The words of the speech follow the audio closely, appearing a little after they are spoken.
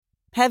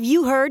Have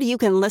you heard you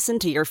can listen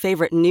to your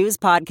favorite news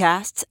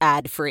podcasts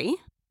ad-free?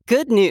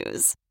 Good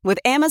news! With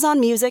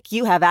Amazon Music,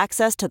 you have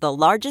access to the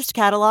largest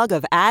catalog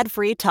of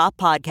ad-free top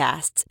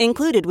podcasts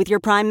included with your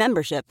Prime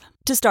membership.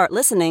 To start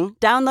listening,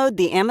 download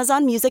the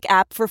Amazon Music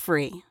app for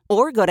free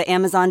or go to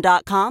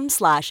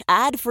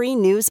amazon.com/ad-free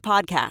news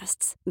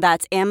podcasts.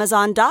 That's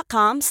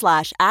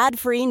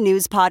amazon.com/ad-free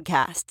news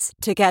podcasts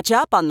to catch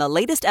up on the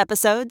latest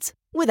episodes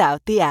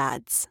without the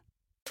ads.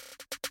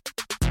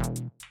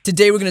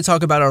 Today, we're going to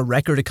talk about our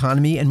record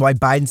economy and why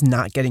Biden's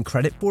not getting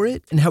credit for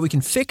it and how we can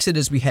fix it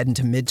as we head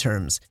into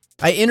midterms.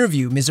 I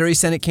interview Missouri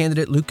Senate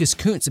candidate Lucas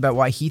Kunce about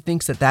why he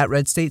thinks that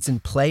red state's in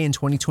play in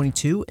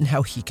 2022 and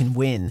how he can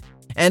win.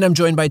 And I'm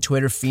joined by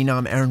Twitter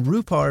phenom Aaron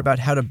Rupar about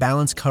how to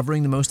balance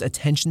covering the most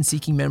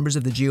attention-seeking members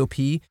of the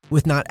GOP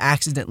with not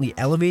accidentally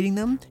elevating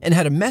them, and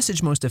how to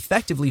message most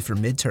effectively for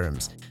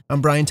midterms.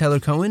 I'm Brian Tyler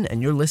Cohen,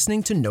 and you're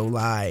listening to No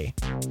Lie.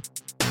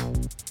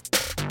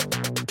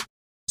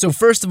 So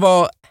first of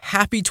all,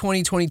 happy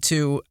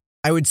 2022.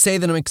 I would say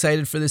that I'm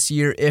excited for this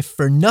year, if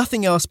for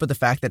nothing else but the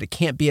fact that it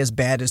can't be as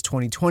bad as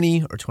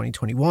 2020 or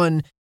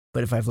 2021.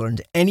 But if I've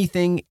learned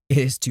anything, it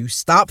is to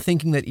stop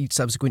thinking that each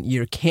subsequent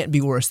year can't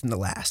be worse than the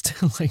last.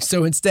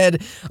 So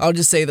instead, I'll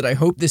just say that I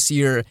hope this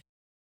year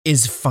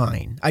is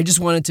fine. I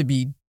just want it to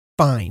be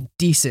fine,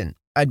 decent.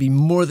 I'd be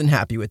more than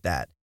happy with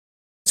that.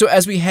 So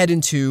as we head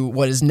into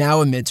what is now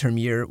a midterm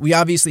year, we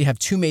obviously have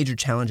two major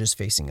challenges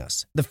facing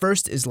us. The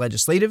first is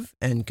legislative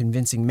and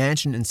convincing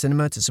Manchin and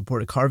Sinema to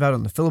support a carve-out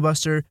on the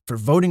filibuster for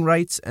voting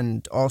rights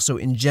and also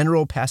in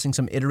general passing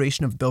some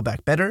iteration of Build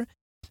Back Better.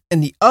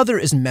 And the other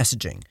is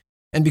messaging.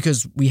 And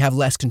because we have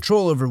less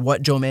control over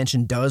what Joe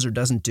Manchin does or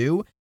doesn't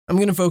do, I'm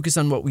going to focus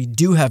on what we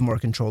do have more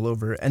control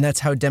over, and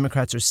that's how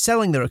Democrats are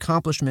selling their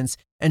accomplishments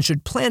and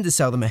should plan to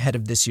sell them ahead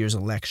of this year's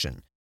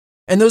election.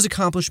 And those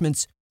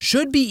accomplishments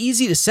should be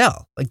easy to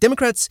sell. Like,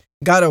 Democrats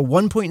got a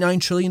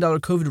 $1.9 trillion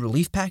COVID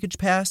relief package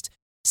passed,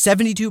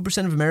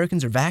 72% of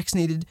Americans are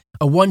vaccinated,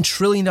 a $1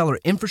 trillion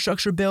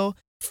infrastructure bill,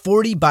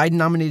 40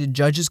 Biden-nominated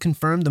judges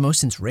confirmed, the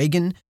most since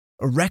Reagan,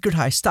 a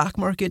record-high stock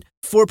market,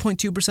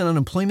 4.2%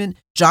 unemployment,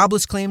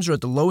 jobless claims are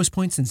at the lowest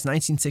point since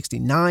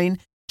 1969,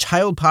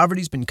 child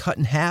poverty's been cut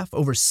in half,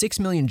 over 6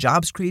 million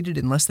jobs created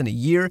in less than a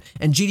year,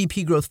 and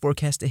GDP growth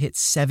forecast to hit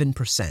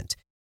 7%.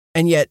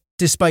 And yet,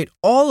 despite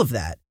all of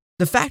that,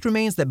 the fact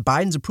remains that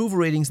Biden's approval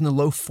rating's in the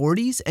low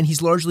 40s, and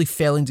he's largely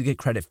failing to get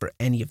credit for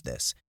any of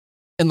this.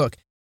 And look,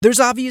 there's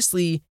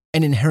obviously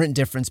an inherent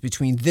difference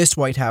between this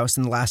White House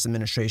and the last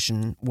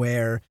administration,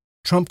 where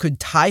Trump could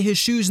tie his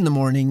shoes in the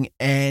morning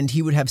and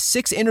he would have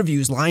 6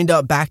 interviews lined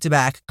up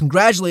back-to-back,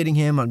 congratulating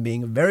him on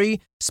being a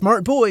very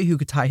smart boy who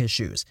could tie his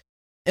shoes.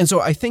 And so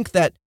I think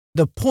that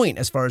the point,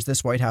 as far as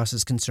this White House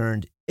is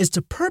concerned, is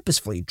to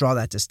purposefully draw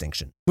that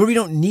distinction, where we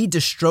don't need to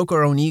stroke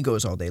our own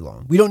egos all day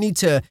long. We don't need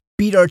to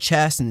beat our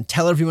chest and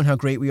tell everyone how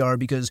great we are,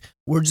 because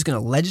we're just going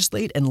to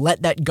legislate and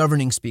let that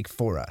governing speak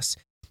for us.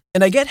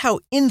 And I get how,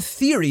 in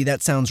theory,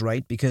 that sounds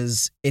right,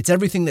 because it's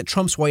everything that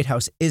Trump's White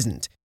House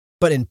isn't.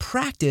 But in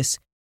practice,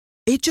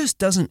 it just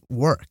doesn't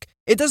work.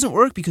 It doesn't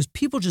work because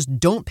people just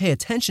don't pay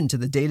attention to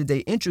the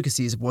day-to-day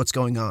intricacies of what's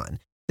going on.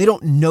 They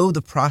don't know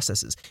the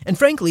processes. And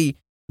frankly,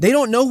 they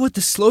don't know what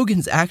the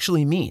slogans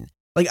actually mean.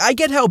 Like, I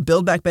get how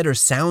Build Back Better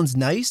sounds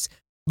nice,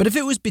 but if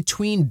it was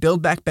between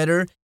Build Back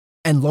Better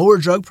and lower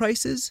drug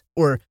prices,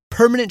 or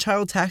permanent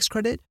child tax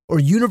credit,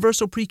 or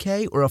universal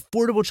pre-K, or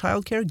affordable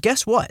childcare,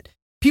 guess what?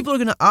 People are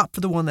going to opt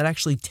for the one that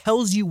actually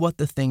tells you what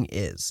the thing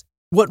is.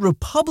 What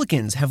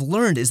Republicans have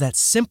learned is that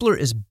simpler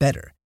is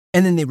better.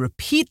 And then they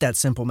repeat that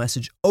simple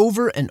message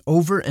over and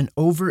over and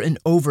over and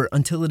over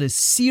until it is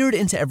seared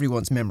into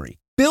everyone's memory.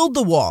 Build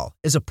the wall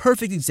is a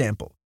perfect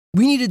example.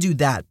 We need to do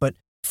that, but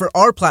for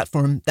our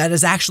platform, that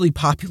is actually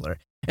popular.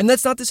 And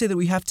that's not to say that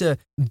we have to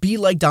be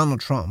like Donald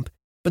Trump,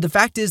 but the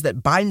fact is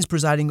that Biden's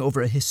presiding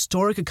over a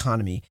historic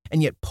economy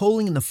and yet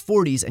polling in the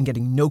 40s and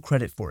getting no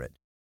credit for it.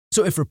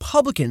 So if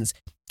Republicans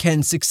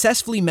can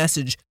successfully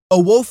message a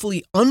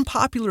woefully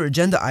unpopular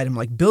agenda item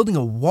like building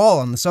a wall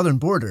on the southern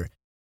border,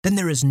 then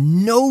there is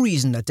no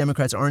reason that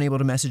Democrats aren't able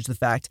to message the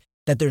fact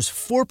that there's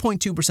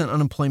 4.2%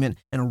 unemployment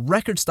and a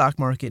record stock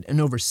market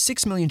and over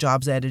 6 million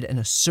jobs added and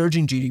a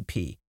surging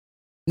GDP.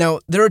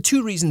 Now, there are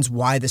two reasons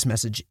why this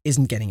message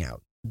isn't getting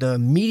out: the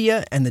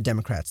media and the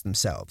Democrats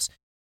themselves.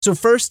 So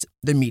first,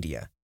 the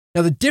media.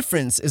 Now, the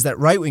difference is that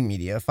right-wing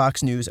media,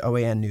 Fox News,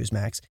 OAN,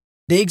 Newsmax,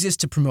 they exist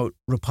to promote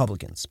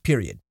Republicans,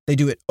 period. They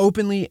do it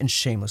openly and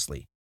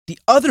shamelessly. The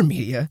other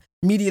media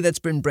that's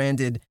been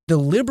branded the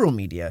liberal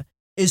media,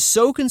 is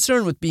so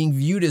concerned with being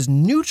viewed as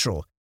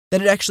neutral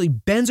that it actually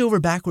bends over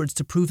backwards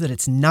to prove that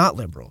it's not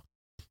liberal.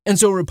 And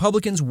so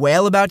Republicans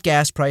wail about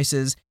gas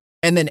prices,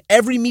 and then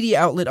every media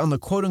outlet on the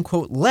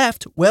quote-unquote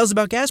left wails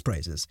about gas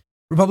prices.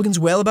 Republicans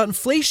wail about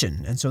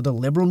inflation, and so the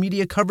liberal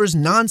media covers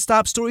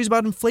nonstop stories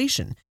about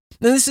inflation.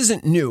 Now, this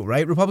isn't new,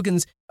 right?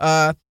 Republicans,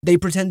 they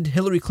pretend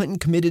Hillary Clinton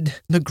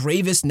committed the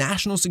gravest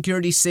national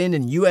security sin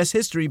in U.S.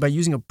 history by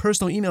using a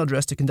personal email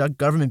address to conduct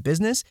government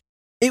business.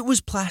 It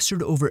was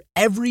plastered over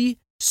every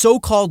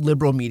so-called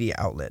liberal media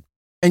outlet.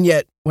 And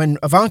yet, when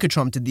Ivanka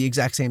Trump did the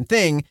exact same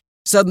thing,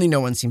 Suddenly no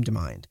one seemed to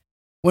mind.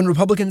 When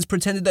Republicans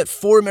pretended that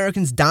 4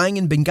 Americans dying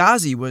in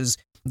Benghazi was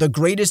the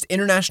greatest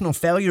international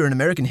failure in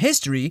American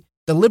history,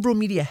 the liberal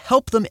media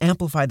helped them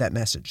amplify that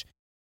message.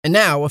 And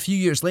now, a few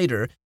years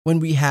later, when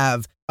we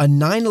have a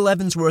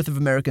 9/11's worth of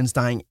Americans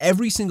dying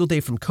every single day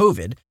from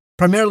COVID,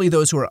 primarily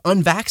those who are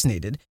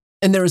unvaccinated,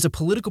 and there is a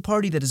political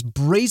party that is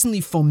brazenly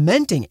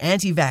fomenting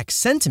anti-vax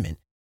sentiment,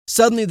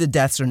 suddenly the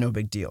deaths are no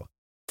big deal.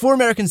 4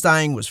 Americans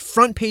dying was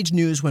front-page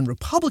news when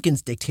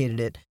Republicans dictated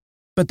it,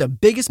 but the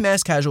biggest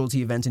mass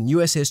casualty event in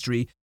U.S.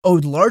 history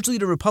owed largely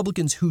to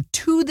Republicans who,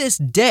 to this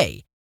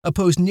day,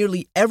 oppose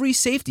nearly every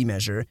safety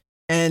measure,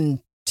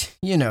 and,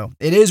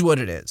 it is what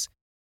it is.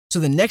 So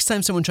the next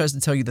time someone tries to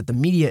tell you that the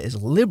media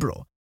is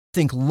liberal,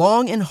 think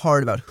long and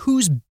hard about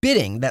whose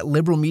bidding that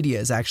liberal media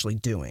is actually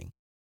doing.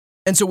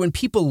 And so when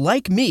people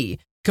like me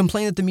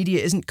complain that the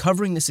media isn't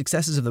covering the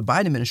successes of the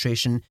Biden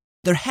administration,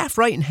 they're half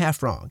right and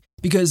half wrong.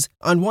 Because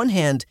on one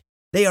hand,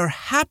 they are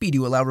happy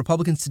to allow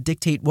Republicans to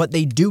dictate what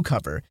they do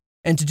cover,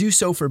 and to do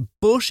so for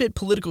bullshit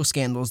political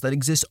scandals that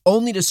exist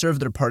only to serve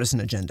their partisan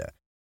agenda.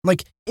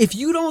 Like, if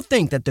you don't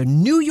think that the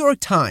New York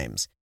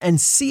Times and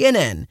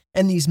CNN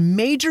and these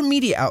major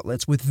media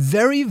outlets with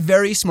very,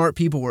 very smart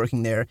people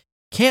working there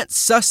can't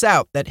suss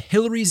out that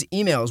Hillary's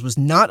emails was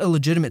not a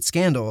legitimate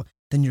scandal,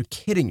 then you're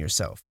kidding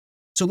yourself.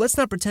 So let's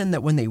not pretend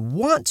that when they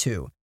want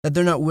to, that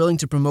they're not willing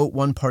to promote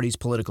one party's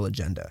political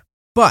agenda.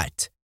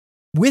 But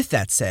with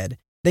that said,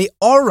 they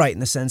are right in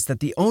the sense that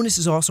the onus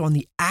is also on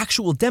the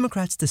actual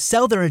Democrats to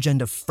sell their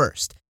agenda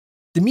first.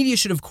 The media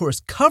should, of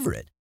course, cover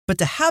it, but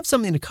to have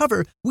something to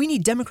cover, we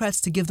need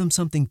Democrats to give them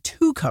something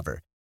to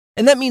cover.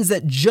 And that means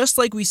that just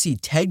like we see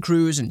Ted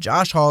Cruz and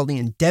Josh Hawley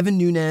and Devin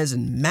Nunes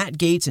and Matt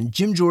Gaetz and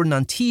Jim Jordan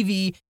on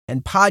TV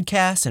and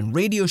podcasts and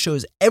radio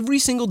shows every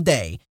single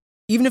day,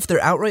 even if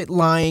they're outright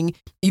lying,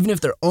 even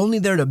if they're only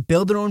there to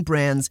build their own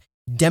brands,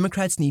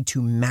 Democrats need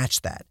to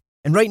match that.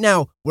 And right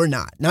now, we're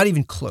not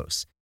even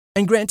close.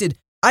 And granted,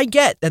 I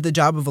get that the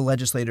job of a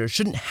legislator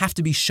shouldn't have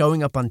to be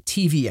showing up on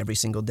TV every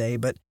single day,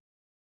 but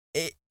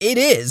it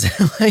is.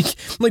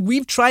 like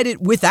we've tried it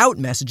without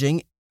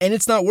messaging, and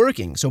it's not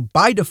working. So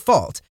by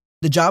default,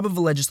 the job of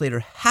a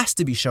legislator has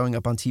to be showing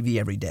up on TV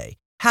every day,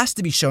 has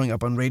to be showing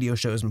up on radio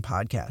shows and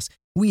podcasts.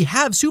 We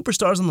have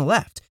superstars on the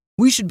left.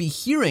 We should be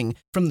hearing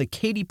from the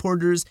Katie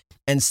Porters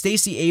and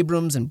Stacey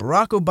Abrams and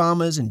Barack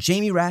Obamas and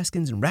Jamie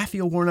Raskins and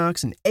Raphael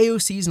Warnocks and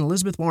AOCs and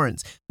Elizabeth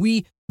Warrens.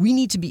 We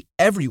need to be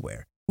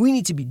everywhere. We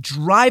need to be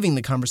driving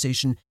the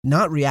conversation,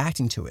 not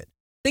reacting to it.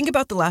 Think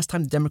about the last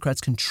time the Democrats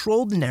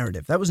controlled the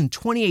narrative. That was in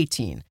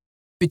 2018,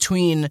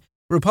 between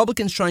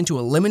Republicans trying to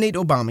eliminate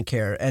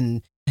Obamacare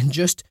and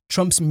just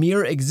Trump's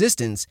mere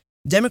existence.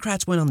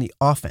 Democrats went on the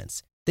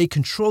offense. They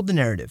controlled the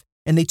narrative,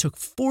 and they took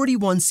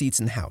 41 seats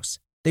in the House.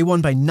 They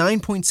won by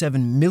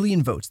 9.7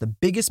 million votes, the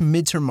biggest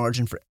midterm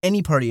margin for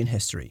any party in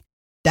history.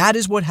 That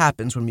is what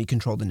happens when we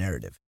control the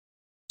narrative.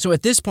 So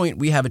at this point,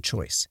 we have a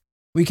choice.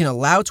 We can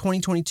allow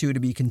 2022 to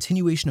be a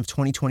continuation of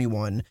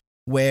 2021,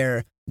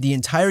 where the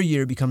entire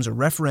year becomes a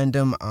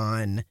referendum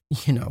on,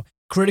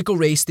 critical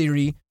race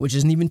theory, which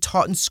isn't even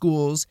taught in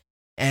schools,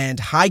 and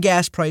high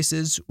gas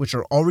prices, which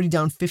are already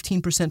down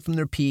 15% from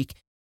their peak,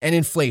 and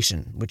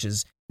inflation, which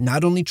is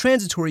not only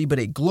transitory, but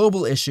a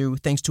global issue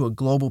thanks to a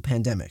global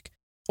pandemic.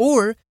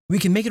 Or we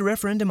can make it a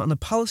referendum on the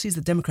policies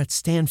that Democrats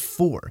stand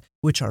for,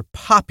 which are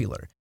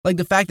popular, like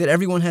the fact that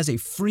everyone has a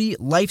free,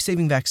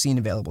 life-saving vaccine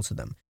available to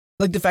them,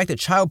 like the fact that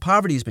child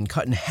poverty has been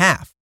cut in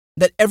half,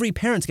 that every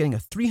parent's getting a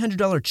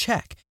 $300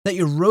 check, that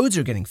your roads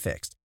are getting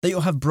fixed, that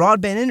you'll have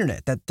broadband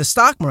internet, that the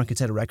stock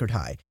market's at a record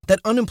high, that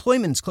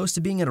unemployment is close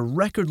to being at a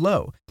record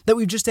low, that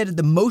we've just added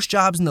the most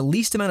jobs in the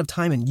least amount of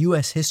time in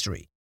U.S.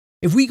 history.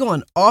 If we go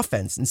on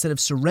offense instead of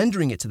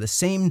surrendering it to the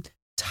same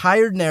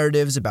tired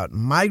narratives about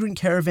migrant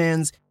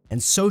caravans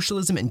and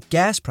socialism and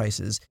gas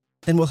prices,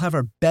 then we'll have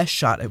our best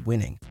shot at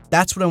winning.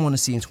 That's what I want to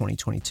see in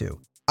 2022.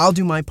 I'll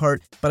do my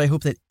part, but I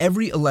hope that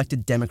every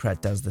elected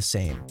Democrat does the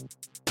same.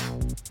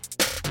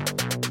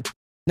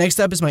 Next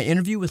up is my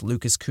interview with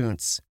Lucas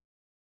Kunce.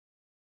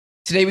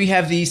 Today we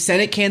have the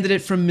Senate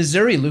candidate from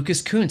Missouri,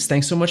 Lucas Kunce.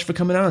 Thanks so much for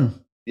coming on.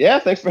 Yeah,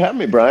 thanks for having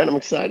me, Brian. I'm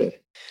excited.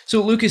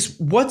 So, Lucas,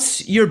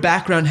 what's your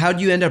background? How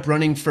did you end up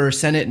running for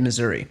Senate in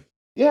Missouri?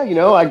 Yeah,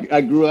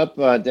 I grew up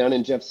down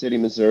in Jeff City,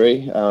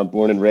 Missouri,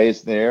 born and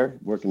raised there,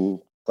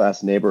 working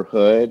class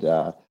neighborhood.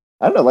 I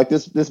don't know, like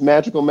this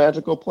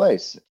magical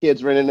place.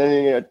 Kids running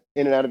in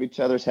and out of each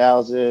other's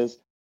houses,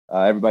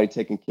 everybody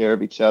taking care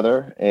of each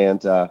other.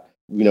 And,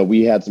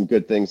 we had some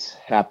good things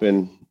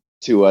happen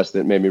to us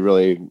that made me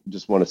really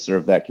just want to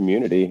serve that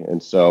community.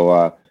 And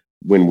so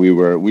when we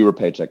were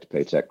paycheck to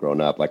paycheck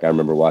growing up, like I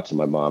remember watching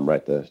my mom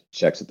write the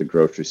checks at the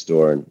grocery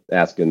store and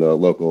asking the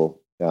local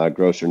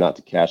grocer not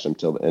to cash them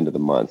till the end of the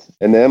month.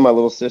 And then my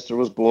little sister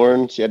was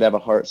born. She had to have a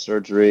heart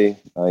surgery.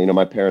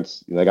 My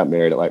parents, they got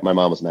married my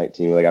mom was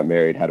 19 when they got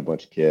married, had a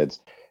bunch of kids.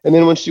 And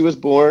then when she was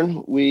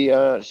born, she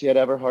had to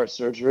have her heart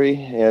surgery.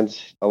 And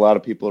a lot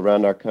of people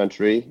around our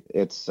country,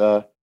 it's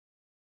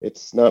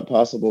it's not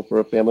possible for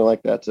a family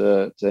like that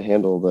to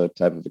handle the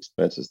type of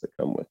expenses that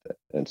come with it.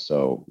 And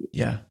so,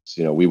 Yeah.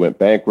 we went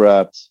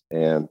bankrupt,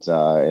 and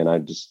I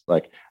just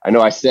like, I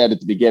know I said at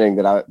the beginning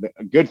that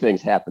good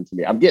things happened to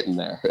me. I'm getting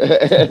there.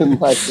 And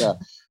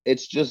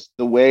it's just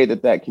the way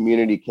that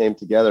community came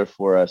together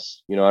for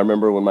us. I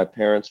remember when my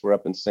parents were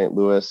up in St.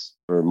 Louis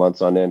for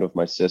months on end with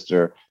my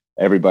sister,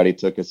 everybody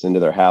took us into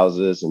their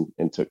houses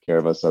and took care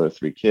of us other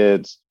three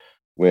kids.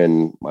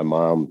 When my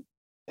mom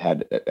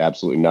had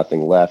absolutely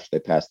nothing left, they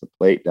passed the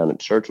plate down at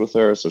church with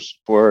her, so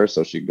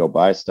she could go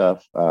buy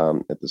stuff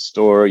at the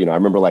store. I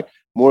remember like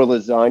more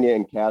lasagna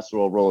and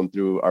casserole rolling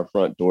through our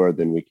front door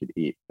than we could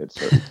eat at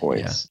certain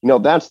points. Yeah.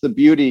 That's the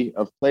beauty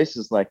of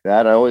places like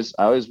that. I always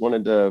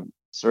wanted to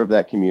serve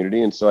that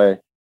community, and so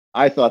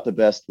I thought the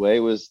best way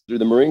was through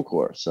the Marine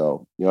Corps.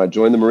 So I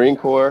joined the Marine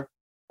Corps.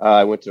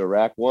 I went to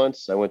Iraq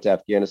once. I went to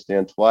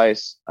Afghanistan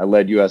twice. I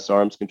led U.S.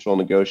 arms control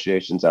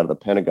negotiations out of the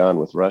Pentagon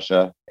with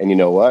Russia. And you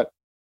know what?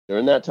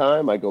 During that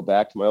time, I go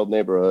back to my old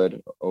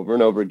neighborhood over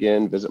and over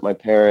again, visit my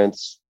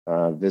parents,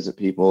 visit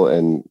people.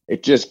 And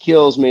it just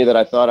kills me that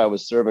I thought I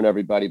was serving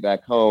everybody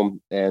back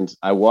home. And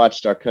I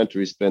watched our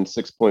country spend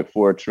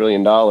 $6.4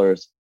 trillion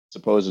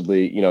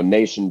supposedly,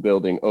 nation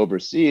building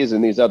overseas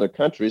in these other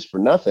countries for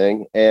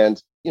nothing.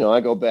 And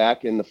I go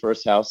back, and the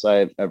first house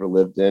I've ever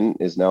lived in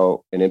is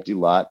now an empty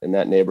lot in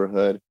that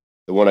neighborhood.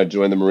 The one I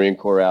joined the Marine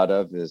Corps out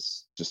of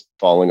is just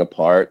falling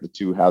apart. The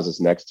two houses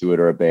next to it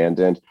are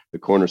abandoned. The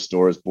corner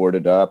store is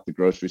boarded up. The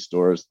grocery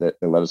stores that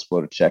let us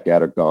float a check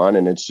out are gone.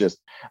 And it's just,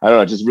 I don't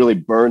know, it just really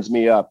burns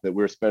me up that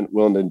we're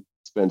willing to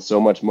spend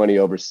so much money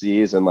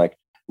overseas, and like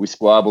we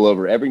squabble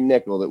over every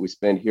nickel that we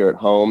spend here at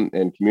home.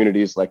 And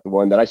communities like the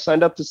one that I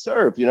signed up to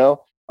serve,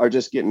 are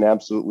just getting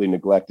absolutely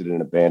neglected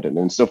and abandoned.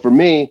 And so for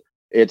me,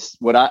 it's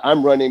what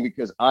I'm running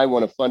because I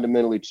want to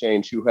fundamentally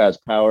change who has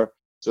power,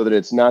 so that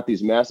it's not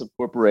these massive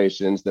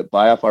corporations that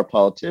buy off our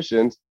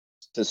politicians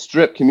to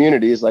strip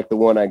communities like the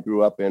one I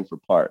grew up in for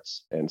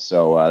parts. And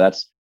so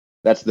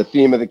that's the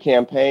theme of the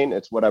campaign.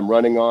 It's what I'm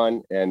running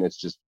on, and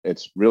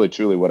it's really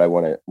truly what I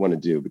want to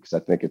do, because I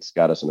think it's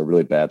got us in a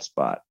really bad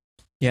spot.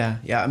 Yeah.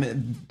 I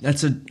mean,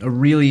 that's a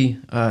really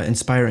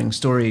inspiring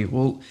story.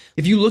 Well,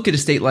 if you look at a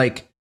state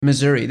like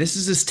Missouri, this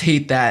is a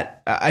state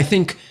that I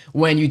think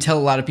when you tell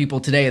a lot of people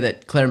today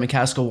that Claire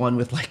McCaskill won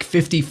with like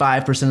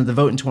 55% of the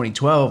vote in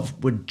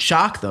 2012 would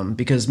shock them,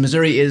 because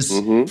Missouri is,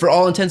 for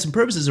all intents and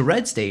purposes, a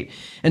red state.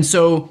 And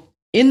so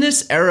in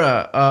this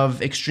era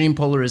of extreme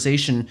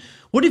polarization,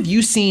 what have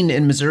you seen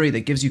in Missouri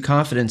that gives you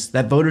confidence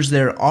that voters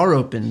there are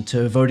open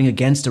to voting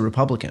against a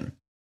Republican?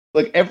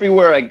 Look,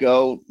 everywhere I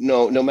go,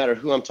 no matter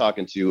who I'm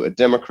talking to, a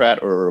Democrat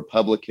or a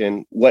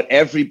Republican, what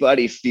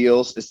everybody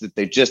feels is that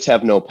they just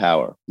have no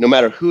power. No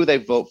matter who they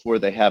vote for,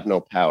 they have no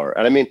power.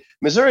 And I mean,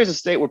 Missouri is a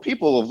state where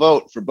people will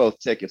vote for both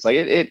tickets. Like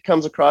it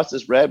comes across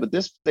as red, but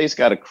this state's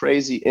got a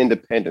crazy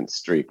independent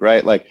streak,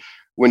 right? Like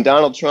when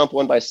Donald Trump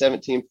won by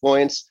 17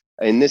 points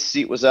and this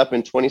seat was up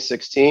in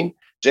 2016,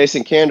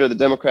 Jason Kander, the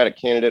Democratic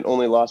candidate,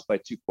 only lost by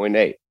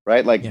 2.8,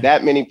 right? Like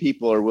that many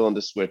people are willing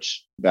to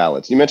switch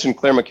ballots. You mentioned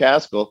Claire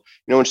McCaskill.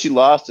 When she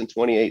lost in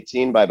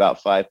 2018 by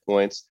about 5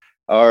 points,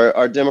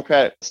 our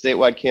Democratic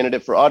statewide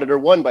candidate for auditor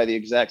won by the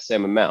exact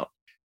same amount.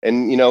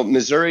 And,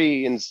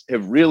 Missourians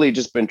have really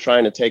just been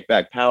trying to take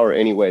back power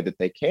any way that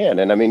they can.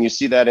 And I mean, you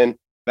see that in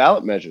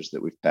ballot measures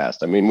that we've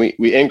passed. I mean,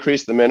 we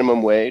increased the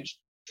minimum wage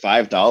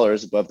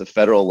 $5 above the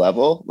federal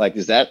level. Like,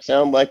 does that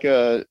sound like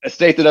a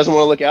state that doesn't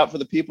want to look out for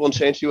the people and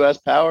change who has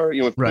power?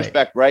 We've pushed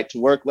back right to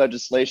work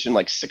legislation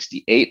like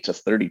 68 to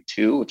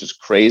 32, which is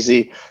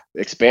crazy.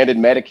 Expanded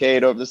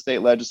Medicaid over the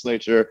state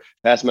legislature,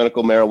 passed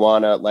medical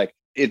marijuana. Like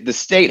the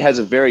state has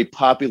a very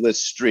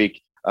populist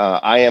streak.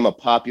 I am a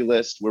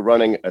populist. We're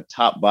running a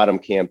top-bottom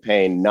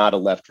campaign, not a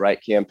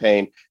left-right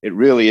campaign. It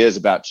really is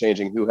about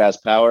changing who has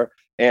power.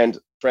 And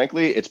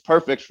frankly, it's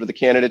perfect for the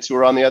candidates who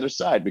are on the other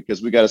side,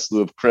 because we got a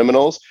slew of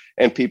criminals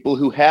and people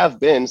who have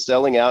been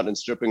selling out and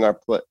stripping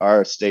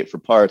our state for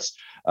parts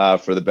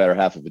for the better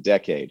half of a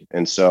decade.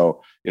 And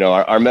so,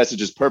 our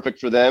message is perfect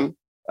for them.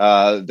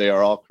 They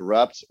are all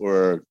corrupt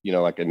or,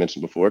 like I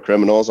mentioned before,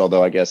 criminals,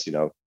 although I guess,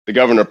 the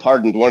governor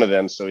pardoned one of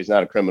them, so he's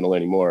not a criminal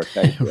anymore,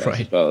 right. I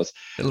suppose.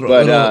 Fun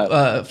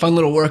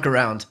little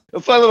workaround. A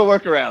fun little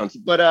workaround.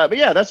 But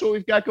yeah, that's what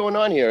we've got going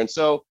on here. And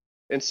so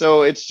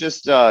it's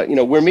just,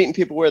 we're meeting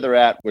people where they're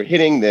at. We're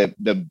hitting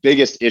the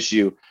biggest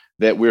issue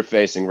that we're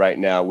facing right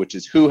now, which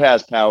is who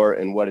has power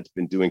and what it's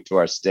been doing to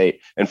our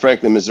state. And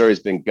frankly, Missouri's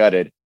been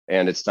gutted,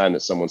 and it's time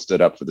that someone stood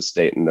up for the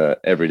state and the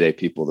everyday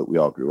people that we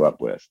all grew up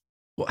with.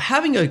 Well,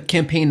 having a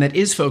campaign that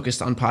is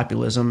focused on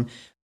populism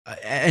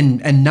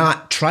and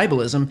not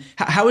tribalism,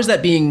 how is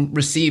that being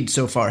received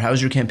so far? How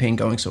is your campaign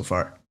going so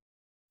far?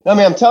 I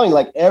mean, I'm telling you,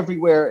 like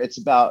everywhere it's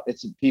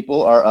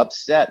people are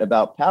upset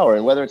about power.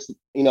 And whether it's,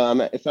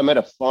 if I'm at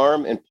a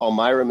farm in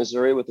Palmyra,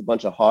 Missouri with a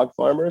bunch of hog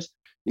farmers,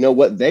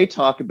 what they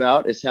talk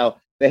about is how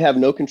they have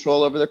no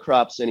control over their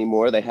crops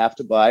anymore. They have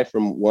to buy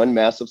from one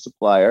massive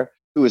supplier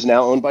who is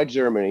now owned by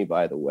Germany,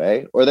 by the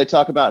way. Or they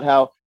talk about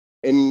how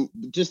in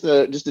just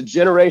a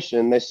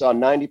generation, they saw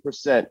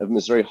 90% of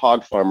Missouri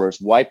hog farmers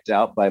wiped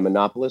out by a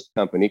monopolist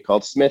company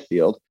called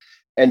Smithfield.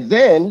 And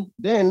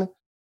then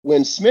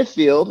when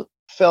Smithfield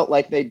felt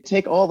like they'd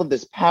take all of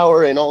this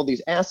power and all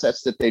these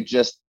assets that they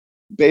just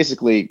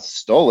basically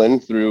stolen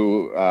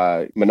through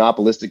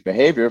monopolistic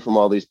behavior from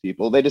all these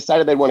people, they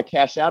decided they'd want to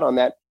cash out on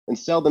that and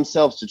sell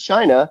themselves to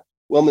China.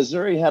 Well,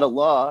 Missouri had a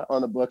law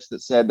on the books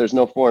that said there's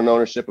no foreign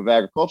ownership of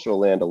agricultural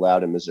land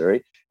allowed in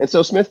Missouri. And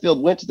so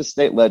Smithfield went to the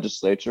state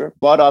legislature,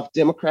 bought off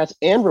Democrats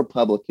and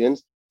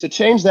Republicans to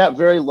change that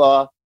very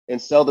law and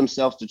sell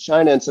themselves to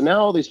China. And so now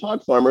all these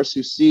hog farmers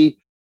who see,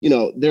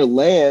 their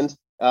land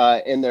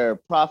and their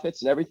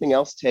profits and everything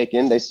else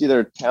taken, they see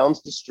their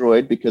towns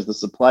destroyed because the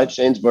supply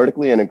chain's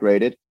vertically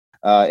integrated.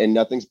 And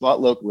nothing's bought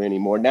locally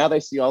anymore. Now they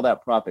see all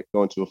that profit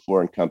going to a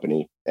foreign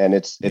company, and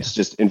it's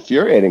just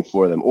infuriating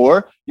for them.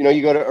 Or,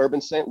 you go to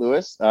urban St.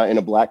 Louis in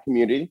a Black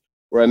community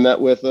where I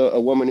met with a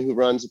woman who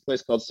runs a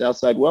place called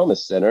Southside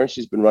Wellness Center.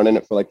 She's been running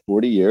it for like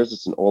 40 years.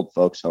 It's an old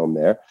folks home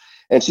there.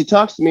 And she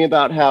talks to me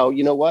about how,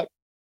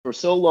 for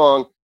so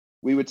long,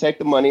 we would take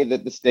the money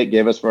that the state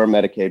gave us for our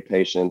Medicaid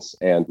patients,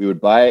 and we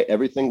would buy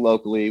everything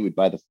locally. We'd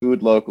buy the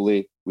food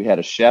locally. We had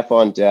a chef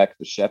on deck.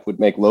 The chef would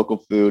make local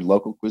food,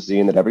 local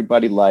cuisine that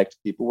everybody liked.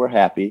 People were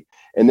happy.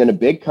 And then a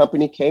big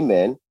company came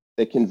in.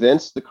 They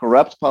convinced the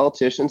corrupt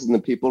politicians and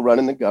the people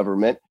running the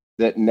government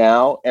that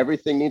now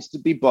everything needs to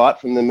be bought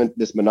from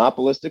this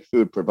monopolistic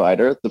food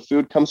provider. The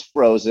food comes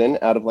frozen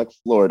out of like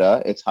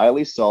Florida. It's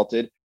highly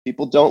salted.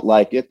 People don't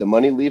like it. The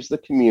money leaves the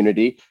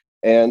community.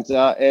 And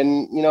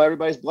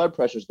everybody's blood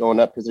pressure is going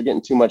up because they're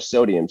getting too much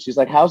sodium. She's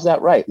like, how's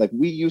that right? Like,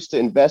 we used to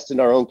invest in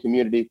our own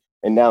community,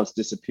 and now it's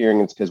disappearing.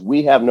 It's because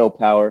we have no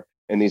power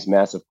and these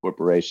massive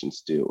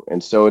corporations do.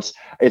 And so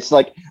it's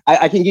like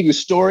I can give you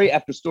story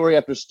after story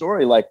after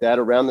story like that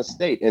around the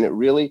state. And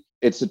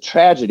it's a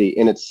tragedy,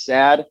 and it's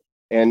sad.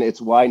 And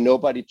it's why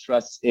nobody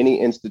trusts any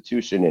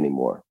institution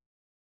anymore.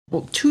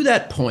 Well, to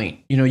that point,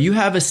 you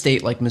have a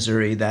state like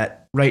Missouri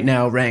that right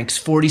now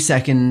ranks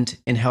 42nd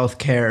in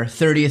healthcare,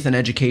 30th in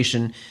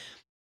education.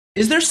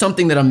 Is there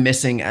something that I'm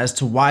missing as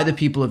to why the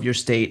people of your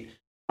state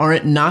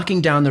aren't knocking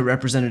down their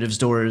representatives'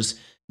 doors,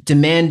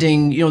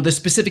 demanding, the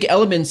specific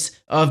elements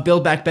of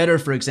Build Back Better,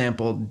 for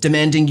example,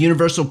 demanding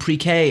universal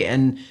pre-K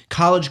and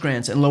college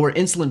grants and lower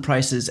insulin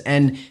prices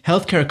and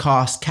healthcare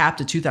costs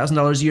capped at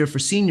 $2,000 a year for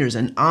seniors,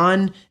 and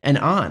on and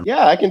on?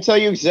 Yeah, I can tell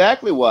you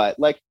exactly what.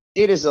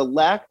 It is a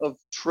lack of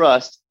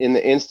trust in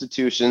the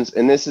institutions.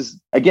 And this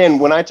is, again,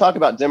 when I talk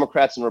about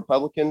Democrats and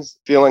Republicans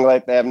feeling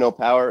like they have no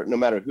power, no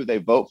matter who they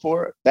vote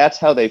for, that's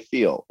how they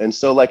feel. And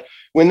so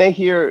when they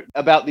hear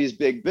about these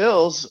big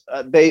bills,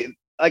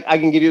 I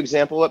can give you an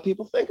example of what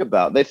people think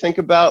about. They think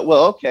about,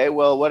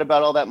 what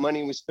about all that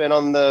money we spent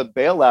on the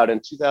bailout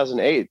in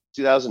 2008,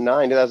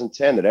 2009,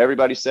 2010 that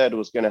everybody said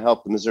was going to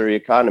help the Missouri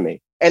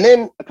economy? And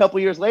then a couple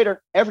of years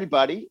later,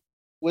 everybody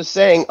was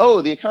saying,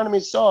 oh, the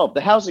economy's solved,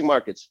 the housing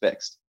market's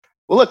fixed.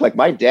 Well, look,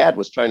 my dad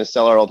was trying to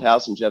sell our old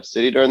house in Jeff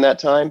City during that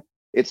time.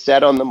 It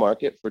sat on the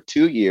market for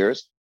 2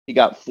 years. He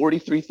got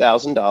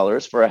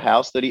 $43,000 for a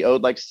house that he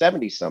owed like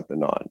 70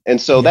 something on.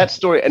 And so that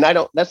story, and I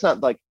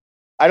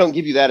don't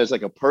give you that as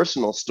like a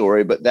personal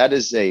story, but that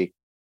is a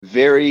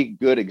very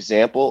good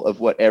example of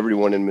what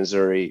everyone in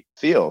Missouri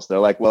feels. They're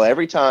like, well,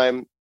 every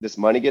time this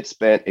money gets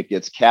spent, it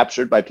gets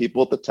captured by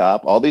people at the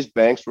top. All these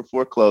banks were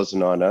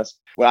foreclosing on us.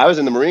 When I was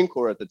in the Marine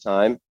Corps at the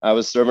time, I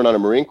was serving on a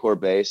Marine Corps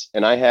base,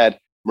 and I had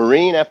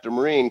Marine after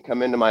Marine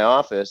come into my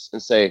office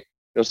and say,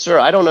 sir,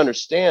 I don't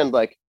understand.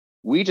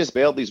 We just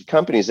bailed these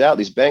companies out,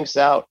 these banks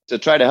out to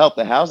try to help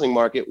the housing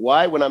market.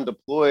 Why, when I'm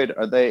deployed,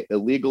 are they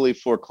illegally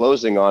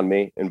foreclosing on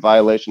me in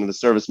violation of the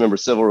Service Member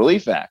Civil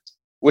Relief Act,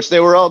 which they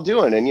were all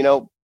doing? And,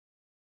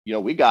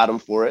 we got them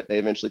for it. They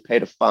eventually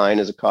paid a fine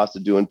as a cost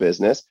of doing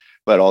business,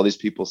 but all these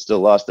people still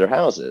lost their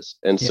houses.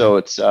 And so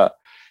it's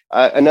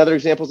another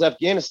example is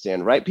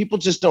Afghanistan, right? People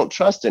just don't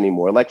trust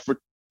anymore. For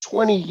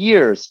 20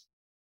 years,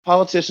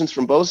 politicians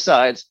from both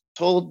sides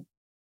told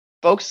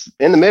folks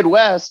in the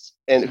Midwest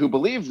and who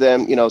believed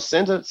them,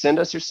 send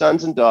us your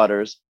sons and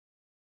daughters,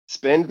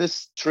 spend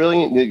this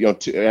trillion,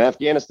 in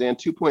Afghanistan,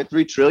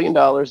 $2.3 trillion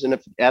in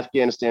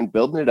Afghanistan,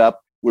 building it up.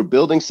 We're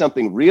building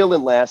something real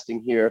and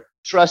lasting here.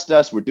 Trust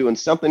us. We're doing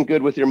something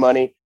good with your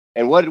money.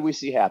 And what did we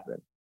see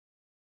happen?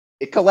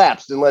 It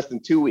collapsed in less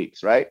than 2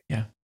 weeks, right?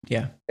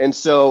 Yeah. And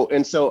so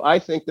I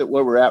think that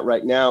where we're at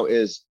right now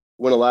is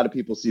when a lot of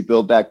people see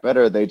Build Back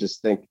Better, they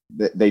just think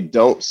that they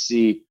don't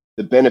see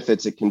the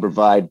benefits it can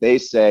provide. They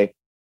say,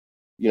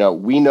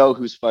 we know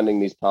who's funding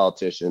these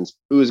politicians,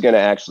 who's going to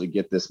actually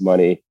get this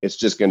money. It's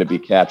just going to be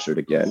captured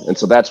again. And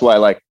so that's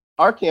why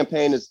our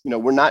campaign is,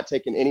 we're not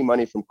taking any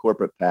money from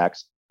corporate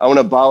PACs. I want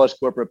to abolish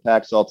corporate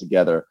PACs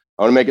altogether.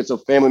 I want to make it so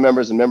family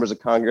members and members of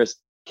Congress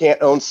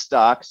can't own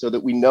stock so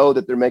that we know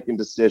that they're making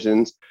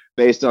decisions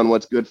based on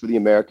what's good for the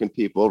American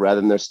people rather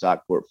than their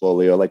stock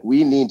portfolio.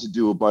 We need to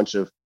do a bunch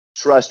of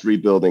trust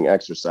rebuilding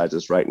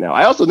exercises right now.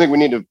 I also think we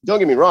need to, don't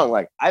get me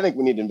wrong, I think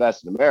we need to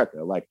invest in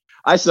America.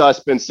 I saw us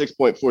spend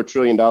 $6.4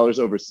 trillion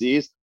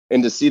overseas,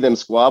 and to see them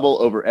squabble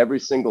over every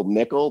single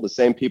nickel, the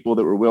same people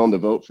that were willing to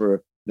vote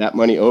for that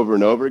money over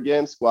and over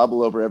again,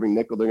 squabble over every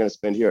nickel they're going to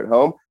spend here at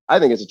home. I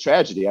think it's a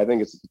tragedy. I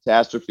think it's a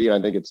catastrophe. And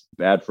I think it's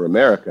bad for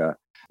America.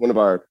 One of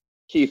our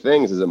key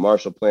things is a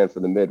Marshall Plan for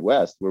the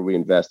Midwest, where we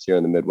invest here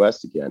in the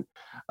Midwest again.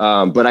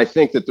 But I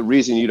think that the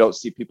reason you don't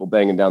see people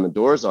banging down the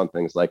doors on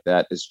things like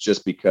that is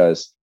just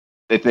because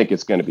they think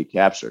it's going to be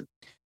captured.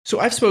 So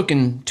I've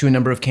spoken to a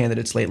number of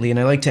candidates lately, and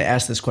I like to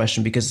ask this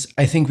question because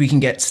I think we can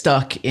get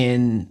stuck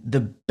in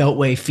the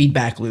Beltway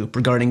feedback loop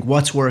regarding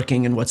what's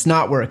working and what's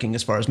not working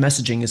as far as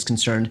messaging is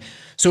concerned.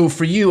 So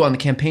for you on the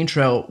campaign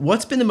trail,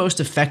 what's been the most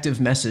effective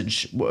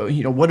message?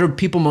 What are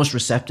people most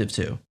receptive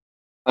to?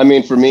 I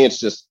mean, for me, it's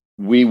just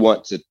we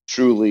want to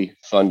truly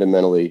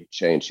fundamentally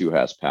change who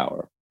has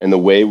power. And the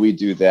way we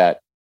do that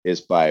is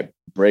by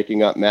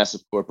breaking up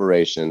massive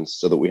corporations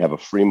so that we have a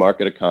free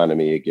market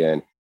economy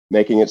again,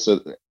 making it so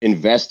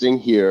investing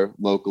here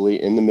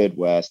locally in the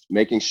Midwest,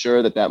 making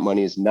sure that that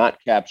money is not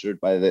captured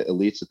by the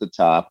elites at the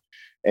top,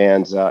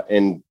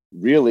 and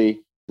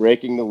really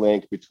breaking the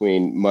link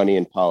between money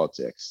and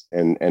politics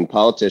and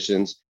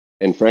politicians,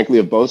 and frankly,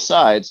 of both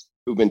sides,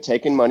 who've been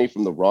taking money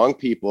from the wrong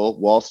people,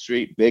 Wall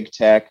Street, big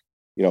tech,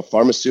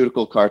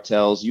 pharmaceutical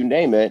cartels, you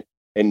name it,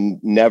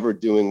 and never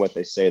doing what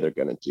they say they're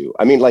going to do.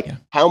 I mean,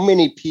 how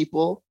many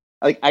people?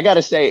 I got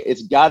to say,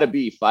 it's got to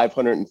be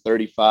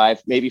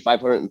 535, maybe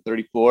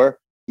 534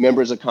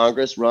 members of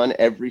Congress run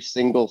every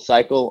single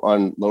cycle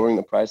on lowering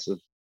the price of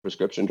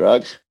prescription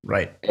drugs.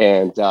 Right.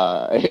 And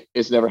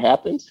it's never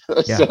happened.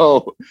 Yeah.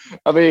 So,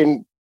 I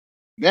mean,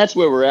 that's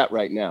where we're at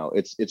right now.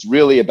 It's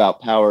really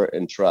about power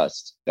and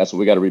trust. That's what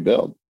we got to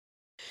rebuild.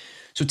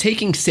 So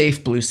taking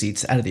safe blue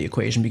seats out of the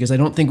equation, because I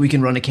don't think we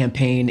can run a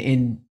campaign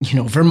in,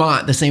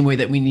 Vermont the same way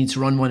that we need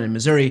to run one in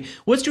Missouri.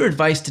 What's your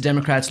advice to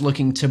Democrats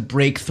looking to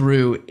break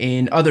through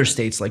in other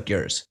states like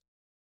yours?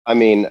 I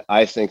mean,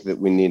 I think that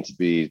we need to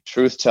be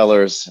truth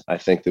tellers. I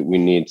think that we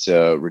need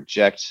to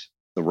reject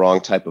the wrong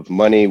type of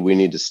money. We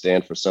need to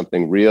stand for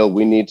something real.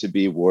 We need to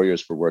be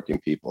warriors for working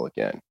people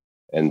again.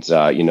 And,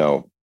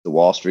 the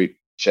Wall Street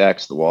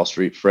checks, the Wall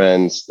Street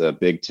friends, the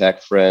big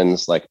tech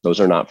friends, those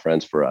are not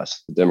friends for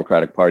us. The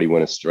Democratic Party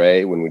went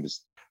astray when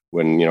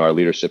our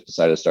leadership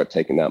decided to start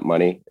taking that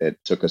money. It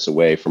took us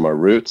away from our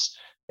roots.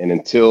 And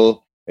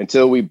until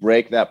we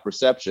break that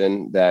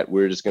perception that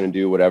we're just going to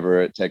do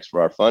whatever it takes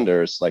for our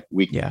funders,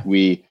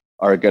 we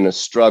are going to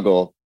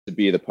struggle to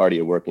be the party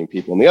of working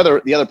people. And the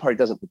other party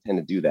doesn't pretend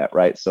to do that,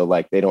 right? So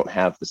they don't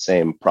have the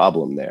same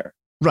problem there.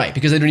 Right,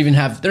 because they're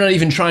not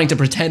even trying to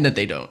pretend that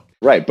they don't.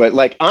 Right.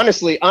 But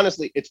honestly,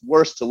 it's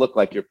worse to look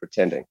like you're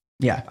pretending.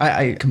 Yeah,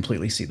 I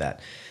completely see that.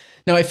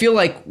 Now, I feel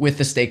like with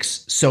the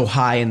stakes so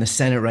high in the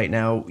Senate right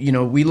now,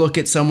 we look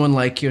at someone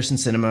like Kyrsten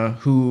Sinema,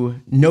 who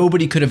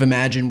nobody could have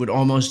imagined would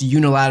almost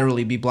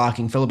unilaterally be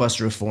blocking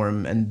filibuster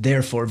reform and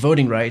therefore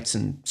voting rights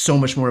and so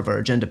much more of our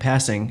agenda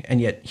passing.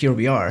 And yet here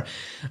we are.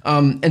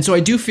 And so I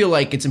do feel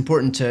like it's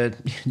important to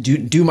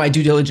do my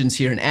due diligence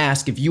here and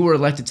ask, if you were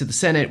elected to the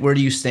Senate, where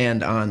do you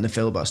stand on the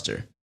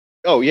filibuster?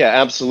 Oh, yeah,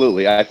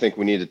 absolutely. I think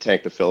we need to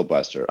tank the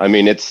filibuster. I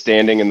mean, it's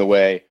standing in the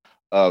way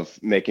of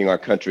making our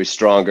country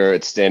stronger.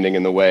 It's standing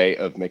in the way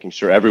of making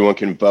sure everyone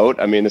can vote.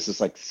 I mean, this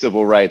is like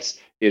civil rights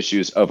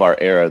issues of our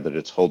era that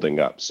it's holding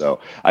up.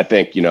 So I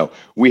think,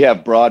 we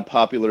have broad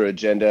popular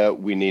agenda.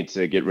 We need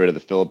to get rid of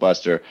the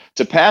filibuster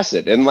to pass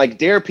it and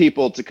dare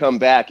people to come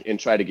back and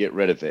try to get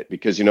rid of it.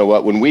 Because you know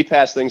what, when we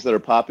pass things that are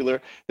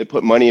popular, that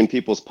put money in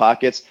people's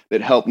pockets,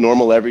 that help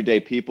normal everyday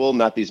people,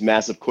 not these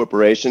massive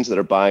corporations that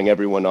are buying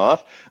everyone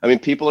off. I mean,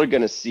 people are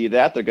going to see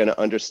that, they're going to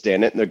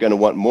understand it, and they're going to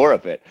want more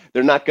of it.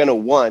 They're not going to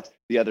want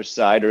the other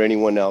side or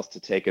anyone else to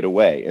take it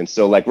away. And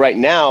so right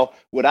now,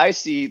 what I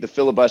see the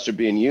filibuster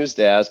being used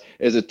as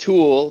is a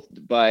tool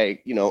by,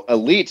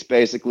 elites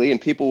basically, and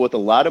people with a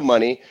lot of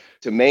money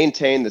to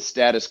maintain the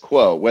status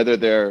quo, whether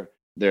they're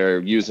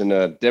using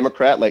a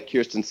Democrat like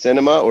Kyrsten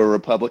Sinema or a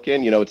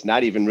Republican. It's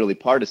not even really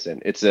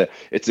partisan. It's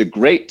a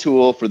great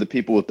tool for the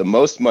people with the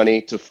most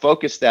money to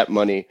focus that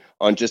money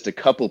on just a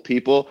couple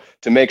people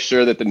to make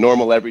sure that the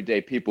normal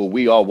everyday people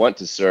we all want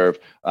to serve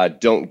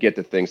don't get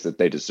the things that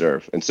they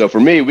deserve. And so for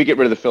me, we get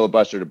rid of the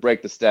filibuster to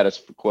break the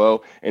status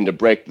quo and to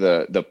break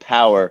the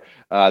power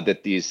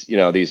that these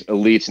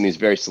elites and these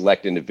very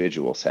select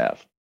individuals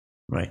have.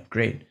 Right.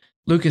 Great.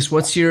 Lucas,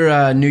 what's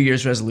your New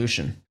Year's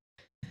resolution?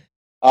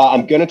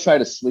 I'm going to try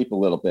to sleep a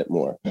little bit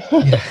more.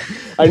 Yeah.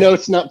 I know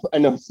it's not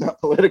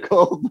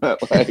political, but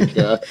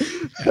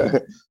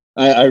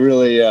I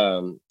really,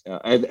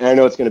 I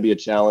know it's going to be a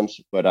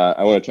challenge, but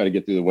I want to try to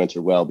get through the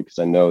winter well, because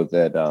I know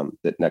that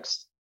that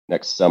next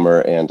summer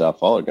and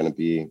fall are going to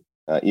be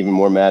even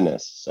more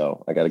madness.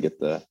 So I got to get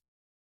the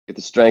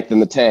strength in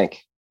the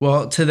tank.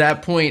 Well, to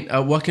that point,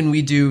 what can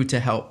we do to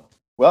help?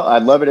 Well,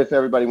 I'd love it if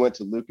everybody went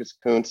to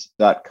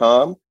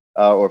lucaskuntz.com.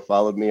 Or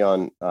followed me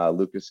on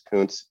Lucas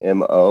Kuntz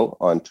MO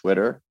on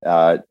Twitter,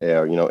 or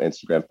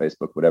Instagram,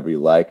 Facebook, whatever you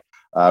like.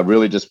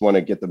 Really just want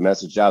to get the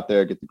message out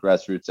there, get the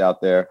grassroots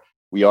out there.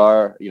 We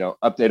are,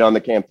 update on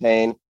the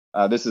campaign.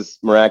 This is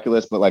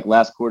miraculous, but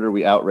last quarter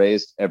we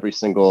outraised every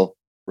single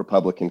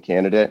Republican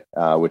candidate,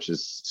 which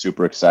is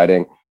super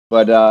exciting.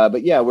 But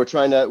yeah, we're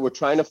trying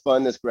to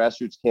fund this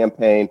grassroots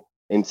campaign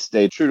and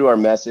stay true to our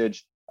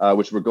message,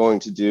 which we're going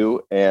to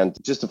do. And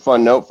just a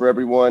fun note for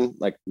everyone: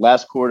 like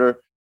last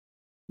quarter,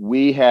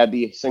 we had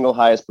the single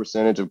highest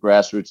percentage of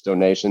grassroots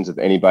donations of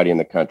anybody in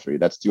the country.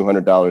 That's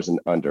 $200 and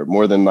under,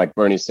 more than like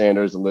Bernie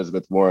Sanders,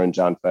 Elizabeth Warren,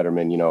 John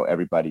Fetterman,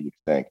 everybody you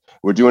think.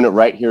 We're doing it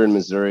right here in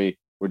Missouri.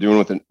 We're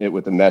doing it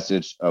with a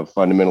message of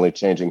fundamentally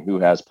changing who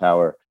has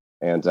power.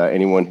 And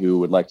anyone who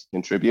would like to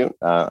contribute,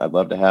 I'd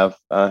love to have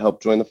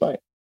help join the fight.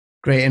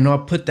 Great, and I'll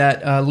put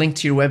that link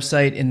to your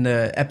website in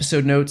the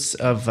episode notes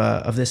of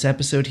this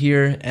episode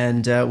here,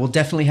 and we'll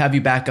definitely have you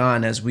back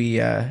on as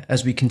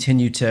we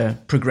continue to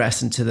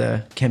progress into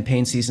the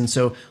campaign season.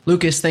 So,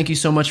 Lucas, thank you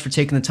so much for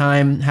taking the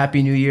time.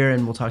 Happy New Year,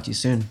 and we'll talk to you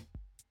soon.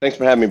 Thanks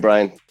for having me,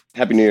 Brian.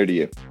 Happy New Year to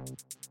you.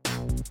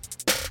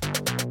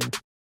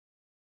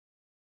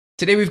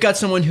 Today, we've got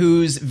someone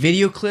whose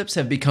video clips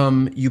have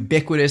become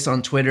ubiquitous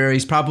on Twitter.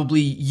 He's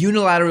probably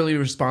unilaterally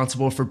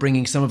responsible for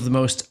bringing some of the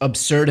most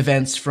absurd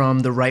events from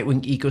the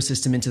right-wing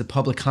ecosystem into the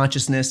public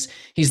consciousness.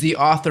 He's the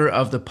author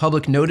of the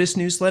Public Notice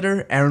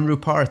newsletter. Aaron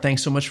Rupar,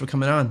 thanks so much for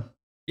coming on.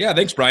 Yeah,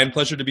 thanks, Brian.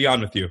 Pleasure to be on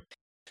with you.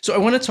 So I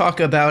want to talk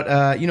about,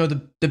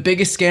 the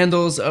biggest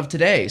scandals of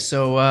today.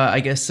 So I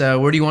guess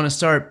where do you want to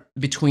start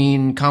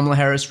between Kamala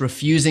Harris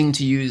refusing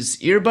to use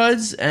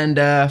earbuds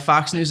and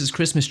Fox News'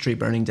 Christmas tree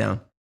burning down?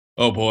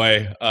 Oh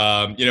boy,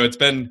 it's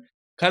been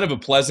kind of a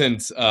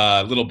pleasant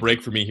little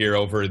break for me here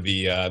over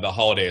the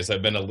holidays.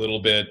 I've been a little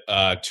bit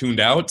tuned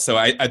out, so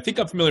I think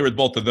I'm familiar with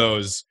both of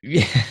those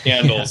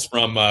scandals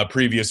from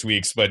previous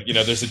weeks. But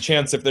there's a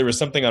chance if there was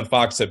something on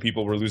Fox that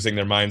people were losing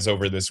their minds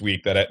over this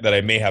week that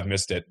I may have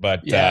missed it.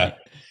 But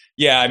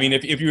I mean,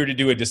 if you were to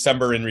do a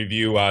December in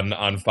review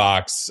on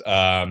Fox,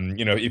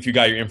 if you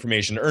got your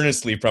information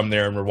earnestly from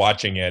there and were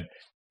watching it.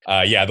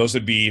 Those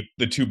would be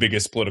the two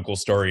biggest political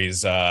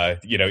stories,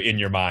 in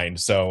your mind.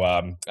 So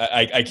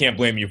I can't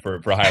blame you for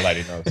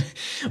highlighting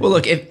those. Well,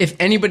 look, if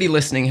anybody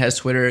listening has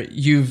Twitter,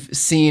 you've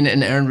seen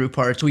an Aaron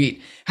Rupar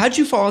tweet. How'd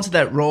you fall into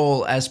that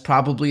role as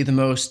probably the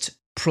most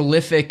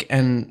prolific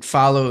and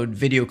followed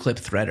video clip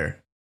threader?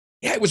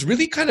 Yeah, it was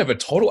really kind of a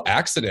total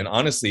accident,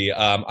 honestly.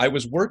 I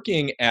was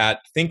working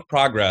at Think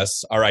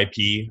Progress,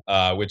 RIP,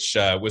 which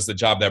was the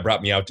job that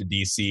brought me out to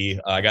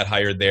DC. I got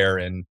hired there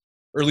in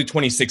early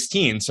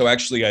 2016. So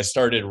actually, I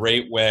started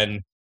right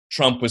when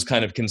Trump was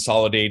kind of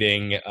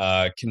consolidating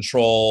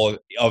control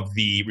of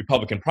the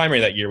Republican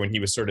primary that year, when he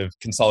was sort of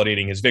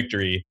consolidating his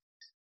victory.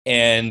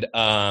 And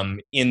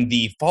in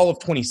the fall of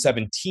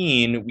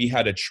 2017, we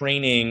had a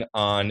training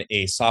on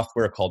a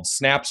software called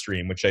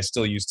Snapstream, which I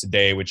still use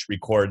today, which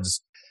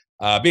records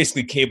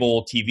basically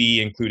cable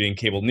TV, including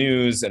cable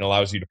news, and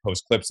allows you to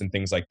post clips and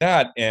things like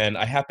that. And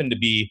I happened to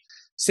be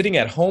sitting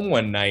at home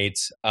one night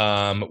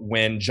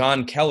when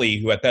John Kelly,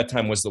 who at that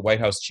time was the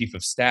White House chief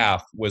of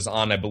staff, was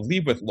on, I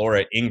believe, with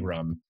Laura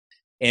Ingraham.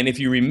 And if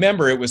you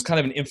remember, it was kind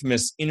of an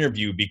infamous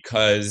interview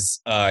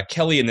because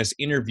Kelly in this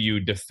interview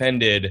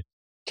defended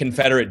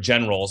Confederate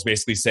generals,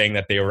 basically saying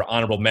that they were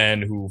honorable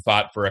men who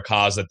fought for a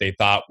cause that they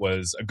thought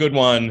was a good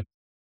one.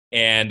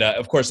 And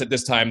of course, at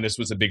this time, this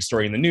was a big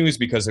story in the news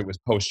because it was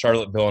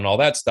post-Charlottesville and all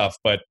that stuff.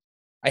 But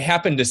I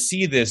happened to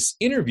see this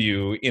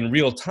interview in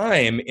real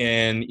time.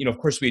 And, of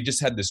course, we had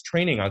just had this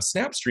training on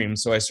Snapstream.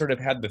 So I sort of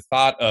had the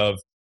thought of,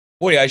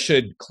 boy, I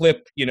should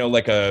clip,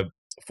 like a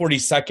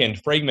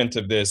 40-second fragment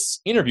of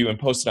this interview and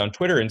post it on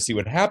Twitter and see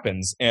what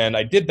happens. And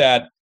I did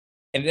that.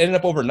 And it ended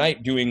up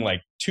overnight doing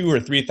like 2,000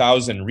 or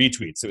 3,000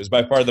 retweets. It was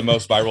by far the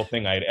most viral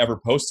thing I had ever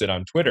posted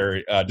on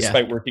Twitter,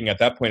 despite working at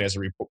that point as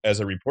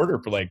a reporter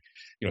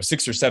for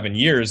 6 or 7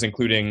 years,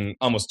 including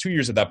almost 2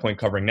 years at that point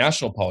covering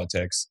national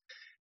politics.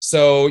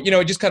 So,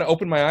 it just kind of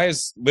opened my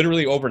eyes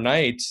literally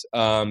overnight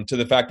to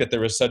the fact that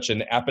there was such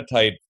an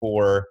appetite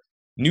for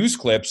news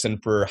clips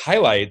and for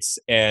highlights.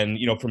 And,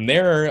 from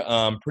there,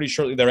 pretty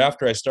shortly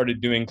thereafter, I started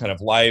doing kind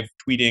of live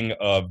tweeting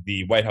of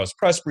the White House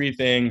press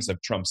briefings,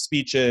 of Trump's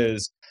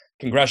speeches,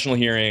 congressional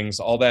hearings,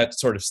 all that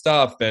sort of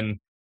stuff. And,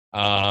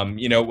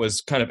 it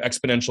was kind of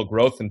exponential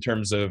growth in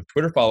terms of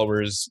Twitter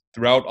followers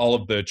throughout all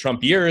of the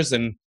Trump years.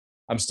 And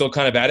I'm still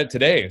kind of at it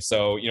today.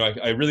 So,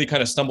 I really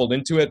kind of stumbled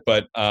into it,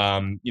 but,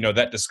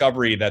 that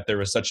discovery that there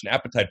was such an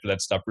appetite for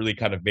that stuff really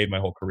kind of made my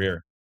whole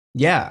career.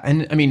 Yeah.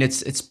 And I mean,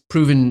 it's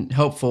proven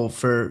helpful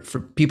for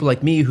people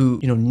like me who,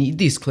 need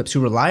these clips, who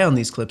rely on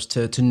these clips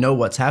to know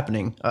what's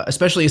happening,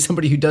 especially as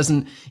somebody who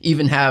doesn't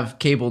even have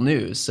cable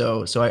news.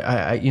 So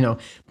I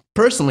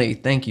personally,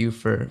 thank you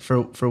for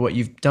what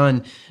you've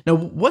done. Now,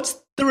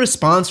 what's the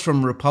response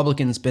from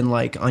Republicans been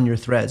like on your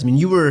threads? I mean,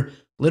 you were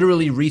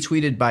literally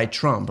retweeted by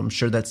Trump. I'm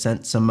sure that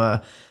sent some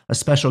a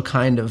special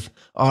kind of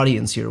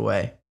audience your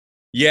way.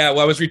 Yeah, well,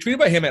 I was retweeted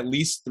by him at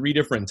least 3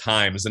 different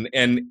times.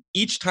 And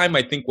each time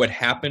I think what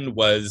happened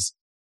was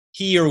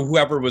he or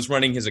whoever was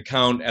running his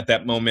account at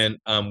that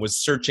moment was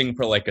searching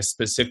for like a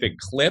specific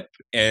clip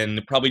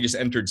and probably just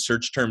entered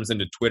search terms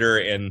into Twitter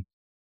and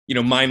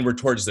mine were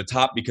towards the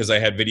top because I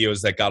had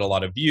videos that got a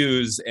lot of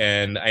views,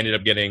 and I ended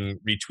up getting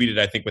retweeted,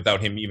 I think,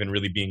 without him even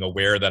really being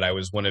aware that I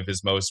was one of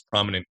his most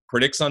prominent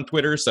critics on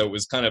Twitter. So it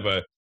was kind of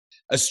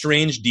a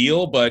strange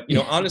deal. But,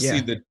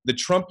 honestly, Yeah. the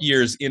Trump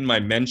years in my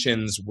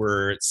mentions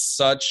were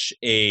such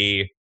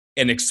an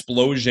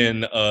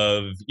explosion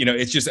of,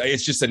 it's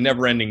just a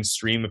never ending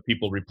stream of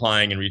people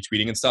replying and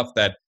retweeting and stuff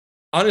that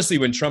honestly,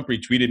 when Trump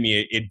retweeted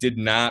me, it did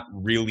not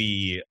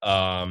really,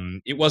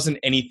 it wasn't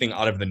anything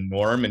out of the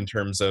norm in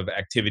terms of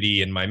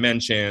activity in my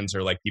mentions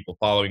or like people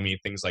following me,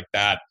 things like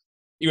that.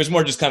 It was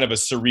more just kind of a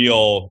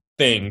surreal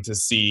thing to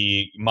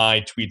see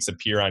my tweets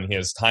appear on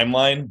his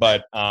timeline.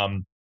 But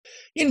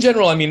in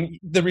general, I mean,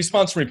 the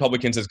response from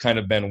Republicans has kind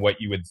of been what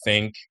you would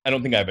think. I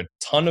don't think I have a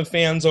ton of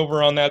fans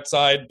over on that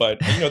side, but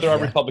there are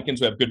Yeah. Republicans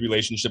who have good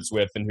relationships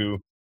with and who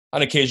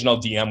on occasion I'll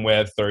DM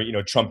with, or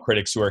Trump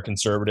critics who are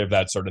conservative,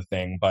 that sort of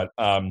thing. But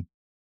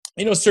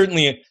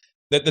certainly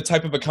the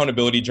type of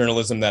accountability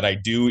journalism that I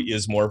do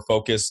is more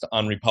focused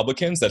on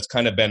Republicans. That's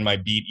kind of been my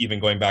beat, even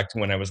going back to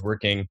when I was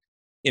working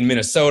in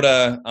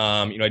Minnesota.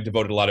 I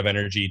devoted a lot of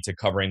energy to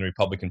covering the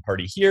Republican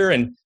Party here,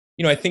 and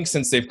I think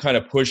since they've kind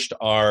of pushed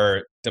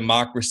our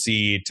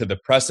democracy to the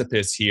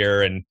precipice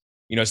here, and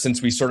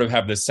since we sort of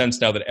have this sense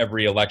now that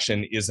every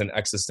election is an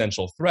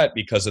existential threat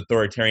because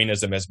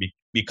authoritarianism has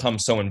become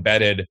so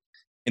embedded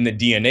in the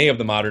DNA of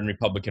the modern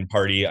Republican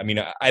Party. I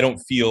mean, I don't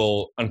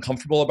feel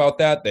uncomfortable about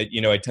that. That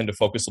I tend to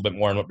focus a little bit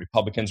more on what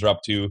Republicans are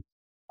up to,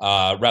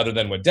 rather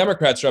than what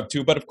Democrats are up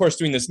to. But of course,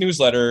 doing this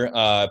newsletter,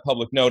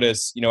 public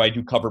notice, I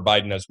do cover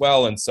Biden as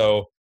well, and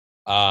so.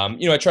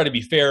 I try to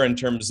be fair in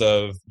terms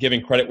of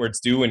giving credit where it's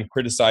due and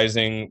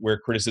criticizing where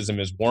criticism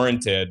is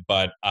warranted.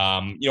 But,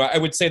 I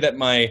would say that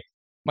my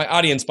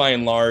audience, by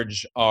and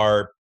large,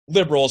 are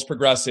liberals,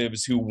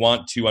 progressives who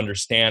want to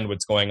understand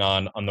what's going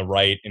on the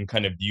right and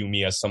kind of view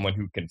me as someone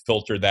who can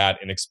filter that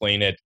and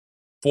explain it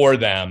for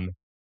them.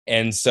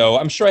 And so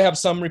I'm sure I have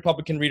some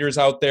Republican readers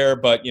out there,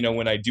 but,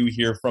 when I do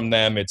hear from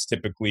them, it's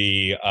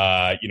typically,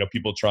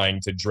 people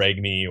trying to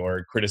drag me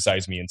or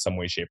criticize me in some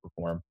way, shape, or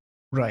form.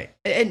 Right.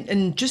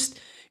 And just,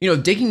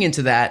 digging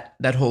into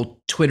that whole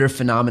Twitter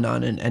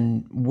phenomenon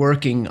and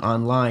working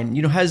online,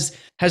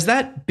 has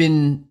that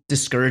been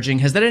discouraging?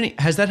 Has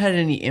that had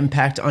any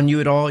impact on you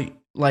at all?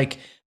 Like,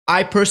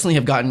 I personally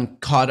have gotten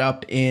caught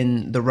up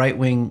in the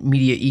right-wing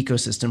media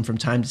ecosystem from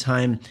time to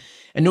time.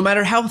 And no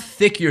matter how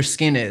thick your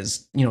skin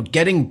is,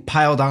 getting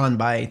piled on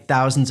by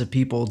thousands of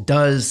people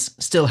does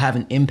still have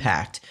an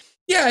impact.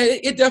 Yeah,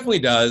 it definitely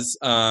does.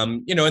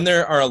 And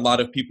there are a lot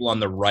of people on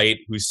the right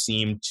who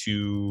seem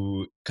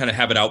to kind of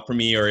have it out for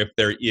me, or if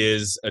there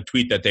is a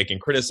tweet that they can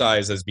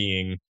criticize as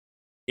being,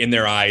 in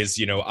their eyes,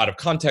 out of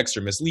context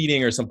or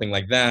misleading or something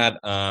like that.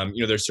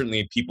 There's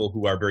certainly people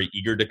who are very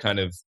eager to kind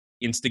of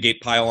instigate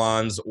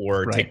pile-ons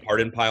or take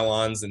part in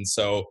pile-ons. And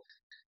so,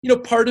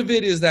 part of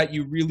it is that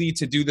you really,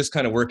 to do this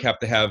kind of work, have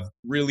to have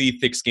really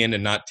thick skin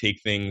and not take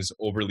things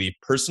overly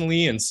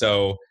personally. And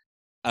so,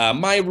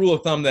 my rule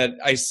of thumb that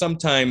I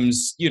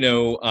sometimes,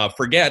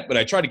 forget, but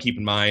I try to keep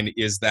in mind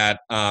is that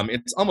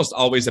it's almost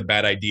always a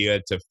bad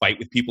idea to fight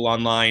with people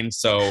online.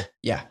 So,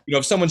 yeah,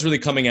 if someone's really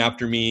coming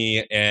after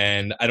me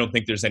and I don't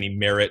think there's any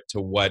merit to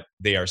what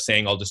they are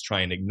saying, I'll just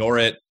try and ignore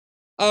it.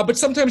 But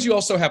sometimes you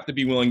also have to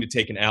be willing to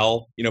take an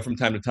L, from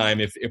time to time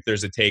if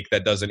there's a take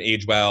that doesn't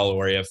age well,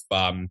 or if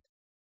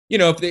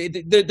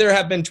if there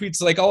have been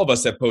tweets like all of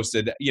us have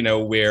posted,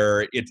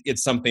 where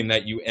it's something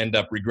that you end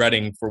up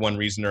regretting for one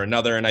reason or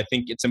another. And I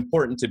think it's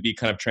important to be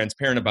kind of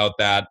transparent about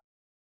that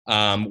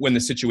when the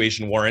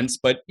situation warrants.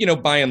 But,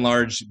 by and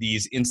large,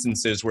 these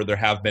instances where there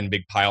have been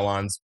big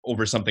pile-ons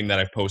over something that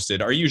I've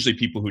posted are usually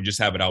people who just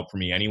have it out for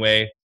me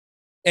anyway.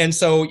 And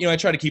so, I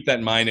try to keep that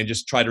in mind and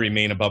just try to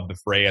remain above the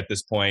fray at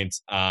this point.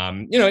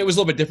 It was a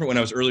little bit different when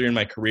I was earlier in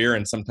my career,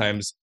 and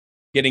sometimes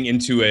getting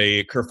into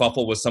a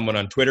kerfuffle with someone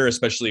on Twitter,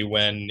 especially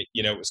when,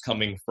 it was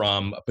coming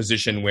from a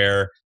position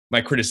where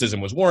my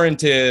criticism was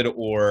warranted,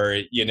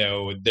 or,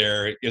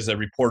 there is a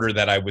reporter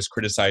that I was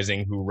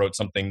criticizing who wrote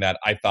something that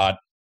I thought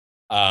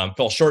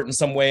fell short in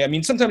some way. I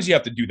mean, sometimes you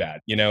have to do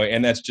that,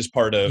 and that's just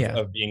part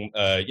of being,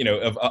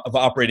 of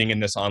operating in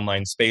this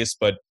online space.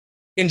 But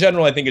in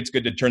general, I think it's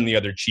good to turn the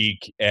other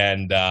cheek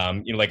and,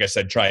 like I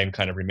said, try and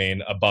kind of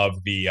remain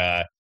above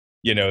the,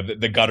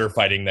 the gutter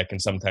fighting that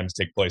can sometimes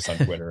take place on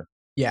Twitter.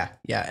 Yeah.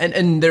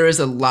 And there is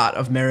a lot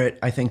of merit,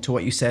 I think, to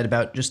what you said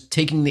about just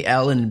taking the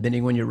L and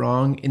admitting when you're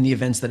wrong in the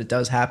events that it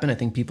does happen. I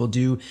think people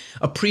do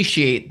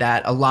appreciate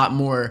that a lot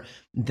more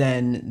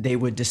than they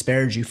would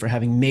disparage you for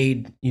having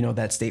made,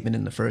 that statement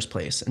in the first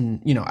place.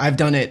 And, I've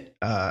done it.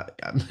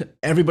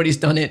 Everybody's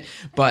done it.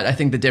 But I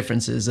think the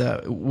difference is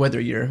whether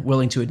you're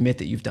willing to admit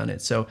that you've done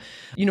it. So,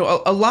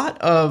 a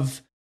lot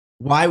of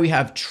why we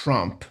have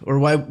Trump, or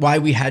why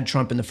we had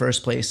Trump in the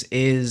first place,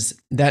 is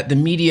that the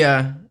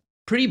media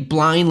pretty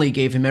blindly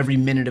gave him every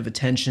minute of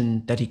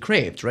attention that he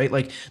craved, right?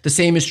 Like, the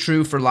same is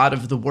true for a lot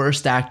of the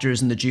worst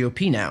actors in the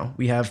GOP now.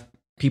 We have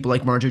people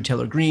like Marjorie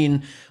Taylor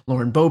Greene,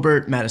 Lauren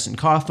Boebert, Madison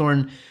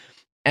Cawthorn.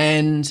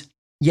 And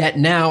Yet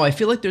now I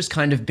feel like there's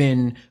kind of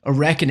been a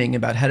reckoning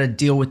about how to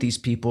deal with these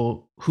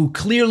people who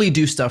clearly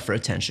do stuff for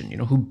attention,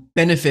 who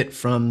benefit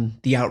from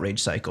the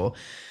outrage cycle.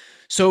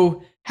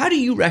 So how do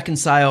you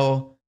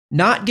reconcile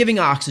not giving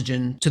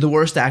oxygen to the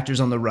worst actors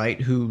on the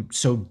right who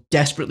so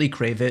desperately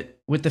crave it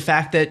with the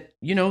fact that,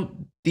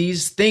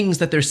 these things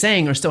that they're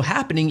saying are still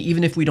happening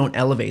even if we don't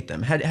elevate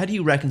them? How do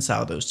you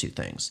reconcile those two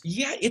things?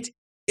 Yeah,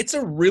 it's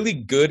a really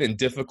good and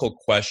difficult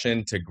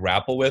question to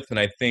grapple with. And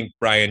I think,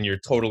 Brian,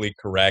 you're totally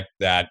correct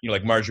that,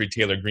 like Marjorie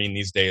Taylor Greene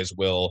these days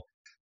will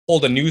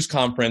hold a news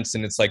conference,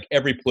 and it's like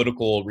every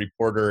political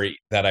reporter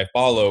that I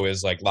follow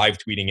is like live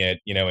tweeting it,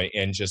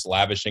 and just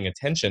lavishing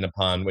attention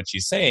upon what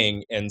she's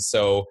saying. And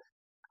so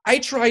I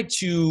try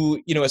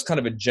to, as kind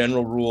of a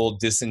general rule,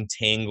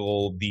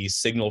 disentangle the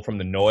signal from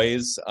the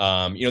noise.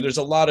 There's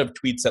a lot of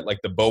tweets that like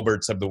the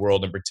Boberts of the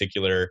world in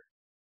particular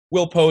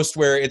will post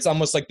where it's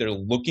almost like they're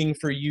looking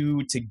for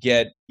you to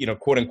get,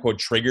 quote unquote,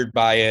 triggered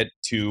by it,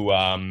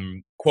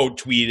 to quote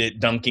tweet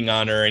it, dunking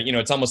on her. And,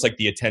 it's almost like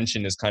the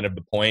attention is kind of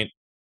the point.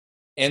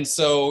 And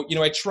so,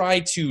 I try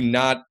to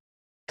not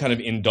kind of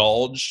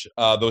indulge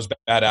those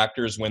bad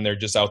actors when they're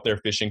just out there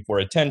fishing for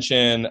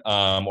attention,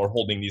 or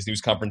holding these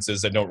news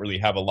conferences that don't really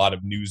have a lot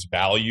of news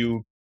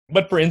value.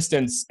 But for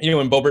instance,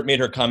 when Boebert made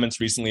her comments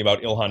recently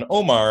about Ilhan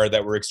Omar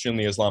that were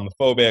extremely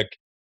Islamophobic,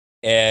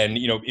 and,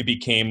 it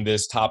became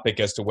this topic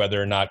as to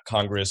whether or not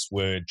Congress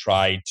would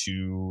try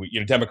to,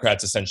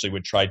 Democrats essentially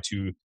would try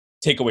to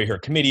take away her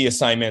committee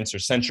assignments or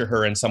censure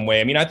her in some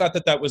way. I mean, I thought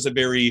that was a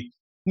very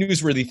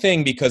newsworthy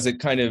thing because it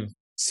kind of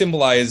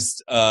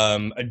symbolized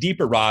a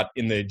deeper rot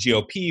in the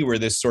GOP where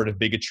this sort of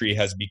bigotry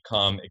has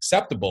become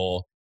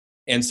acceptable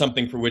and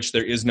something for which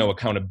there is no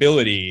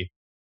accountability.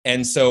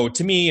 And so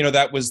to me,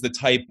 that was the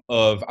type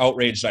of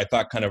outrage that I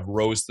thought kind of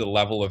rose to the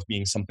level of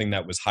being something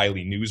that was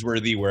highly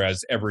newsworthy,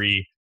 whereas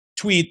every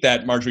tweet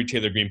that Marjorie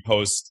Taylor Greene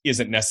posts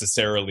isn't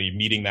necessarily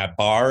meeting that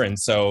bar. And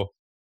so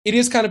it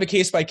is kind of a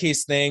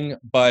case-by-case thing,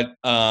 but,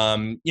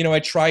 I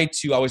try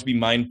to always be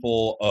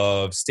mindful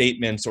of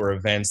statements or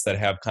events that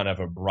have kind of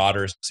a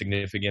broader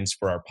significance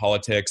for our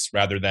politics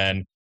rather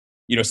than,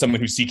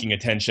 someone who's seeking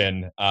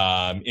attention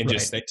and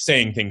just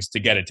saying things to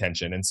get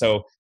attention. And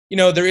so,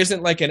 there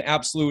isn't like an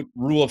absolute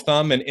rule of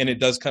thumb, and it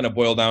does kind of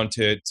boil down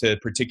to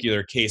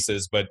particular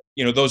cases, but,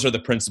 those are the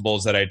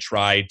principles that I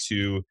try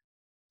to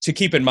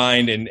keep in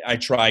mind, and I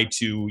try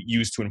to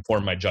use to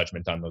inform my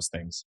judgment on those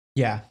things.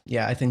 Yeah,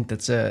 I think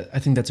that's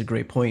a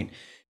great point.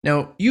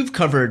 Now, you've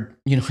covered,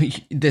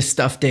 this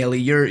stuff daily.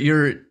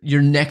 You're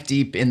neck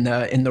deep in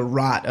the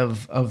rot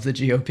of the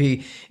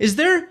GOP. Is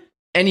there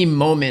any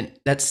moment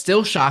that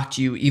still shocked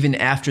you even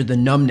after the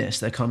numbness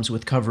that comes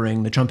with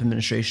covering the Trump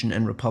administration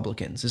and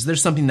Republicans? Is there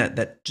something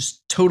that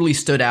just totally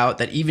stood out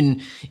that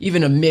even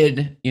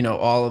amid,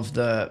 all of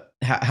the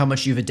how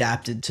much you've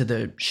adapted to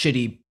the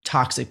shitty,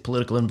 toxic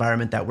political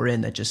environment that we're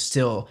in, that just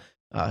still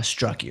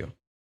struck you?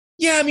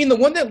 Yeah, I mean, the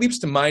one that leaps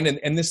to mind,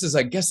 and this is,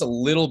 I guess, a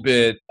little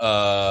bit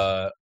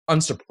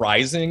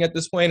unsurprising at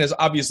this point, is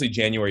obviously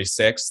January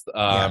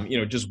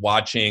 6th. Just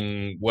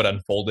watching what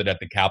unfolded at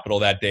the Capitol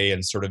that day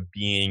and sort of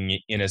being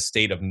in a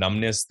state of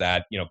numbness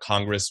that,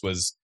 Congress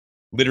was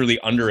literally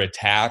under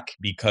attack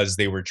because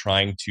they were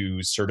trying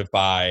to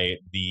certify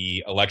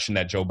the election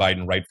that Joe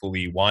Biden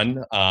rightfully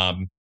won.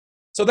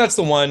 So that's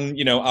the one,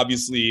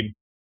 obviously,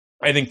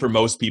 I think for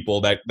most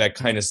people that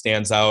kind of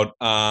stands out.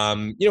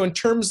 In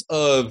terms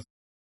of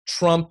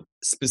Trump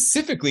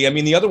specifically, I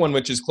mean, the other one,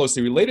 which is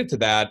closely related to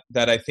that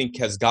I think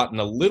has gotten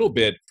a little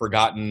bit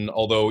forgotten,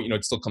 although,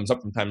 it still comes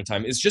up from time to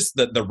time, is just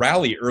the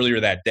rally earlier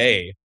that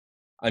day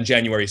on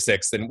January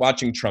 6th, and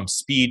watching Trump's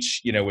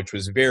speech, which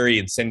was very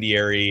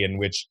incendiary, in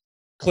which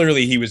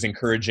clearly he was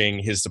encouraging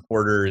his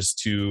supporters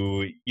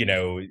to,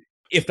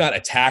 if not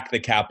attack the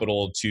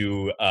Capitol,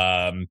 to,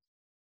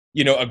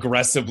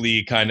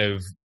 aggressively kind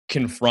of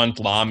confront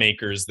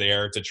lawmakers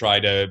there to try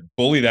to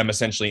bully them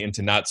essentially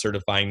into not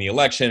certifying the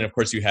election. And of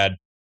course, you had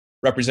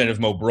Representative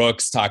Mo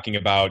Brooks talking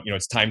about,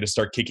 it's time to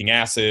start kicking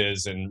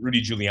asses, and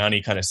Rudy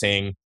Giuliani kind of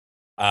saying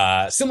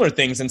similar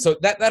things. And so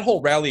that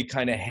whole rally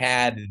kind of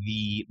had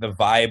the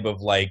vibe of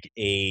like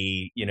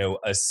a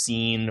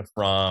scene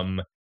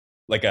from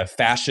like a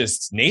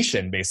fascist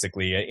nation,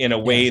 basically, in a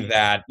way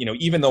that,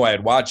 even though I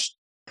had watched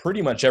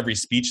pretty much every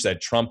speech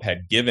that Trump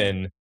had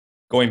given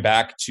going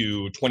back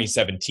to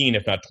 2017,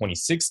 if not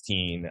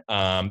 2016,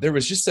 there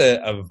was just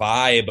a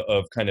vibe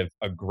of kind of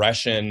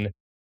aggression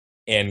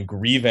and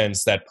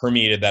grievance that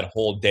permeated that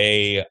whole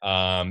day.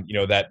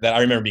 That I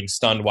remember being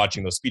stunned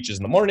watching those speeches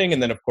in the morning,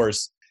 and then, of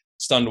course,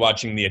 stunned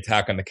watching the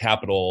attack on the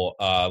Capitol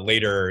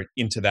later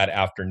into that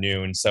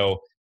afternoon. So,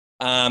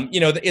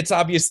 it's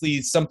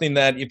obviously something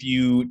that if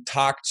you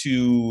talk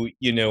to,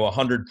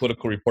 100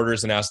 political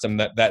reporters and ask them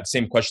that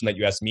same question that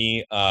you asked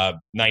me,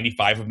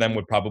 95 of them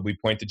would probably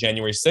point to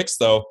January 6th,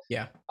 though.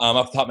 Yeah.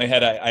 Off the top of my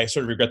head, I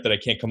sort of regret that I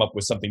can't come up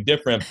with something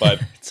different,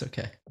 but it's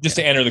okay. Just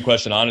to answer the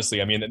question,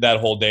 honestly, I mean, that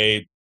whole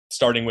day,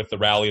 starting with the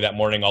rally that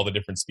morning, all the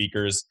different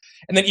speakers,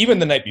 and then even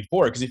the night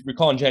before, because if you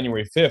recall on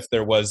January 5th,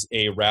 there was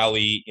a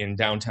rally in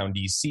downtown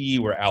DC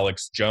where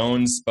Alex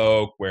Jones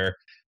spoke, where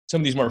some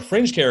of these more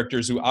fringe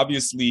characters who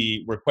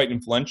obviously were quite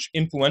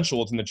influential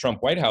within the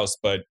Trump White House,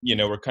 but,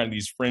 were kind of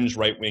these fringe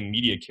right-wing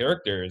media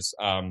characters,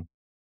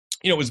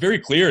 it was very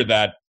clear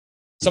that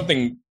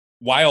something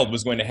wild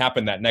was going to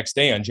happen that next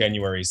day on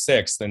January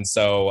 6th. And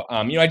so,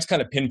 I just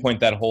kind of pinpoint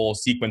that whole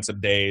sequence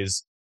of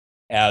days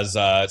as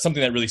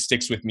something that really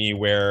sticks with me,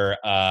 where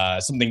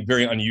something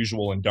very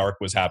unusual and dark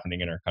was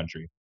happening in our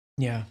country.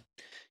 Yeah.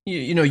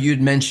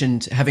 You'd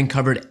mentioned having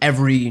covered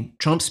every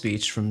Trump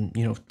speech from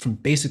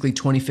basically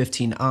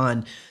 2015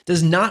 on.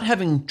 Does not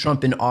having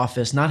Trump in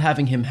office, not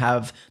having him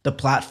have the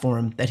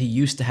platform that he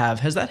used to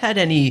have, has that had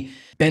any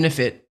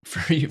benefit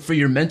for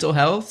your mental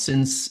health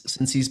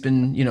since he's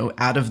been,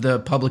 out of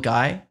the public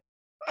eye?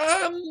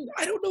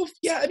 I don't know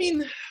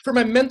for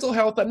my mental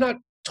health, I'm not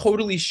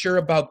totally sure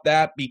about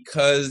that,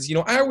 because,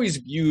 I always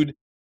viewed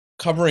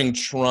covering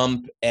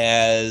Trump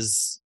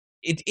as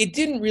it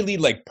didn't really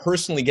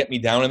personally get me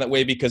down in that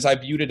way, because I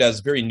viewed it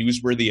as very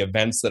newsworthy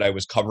events that I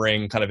was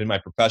covering kind of in my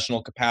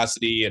professional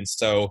capacity. And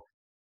so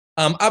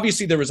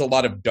obviously there was a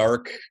lot of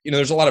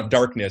there's a lot of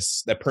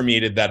darkness that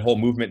permeated that whole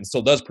movement and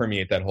still does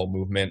permeate that whole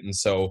movement. And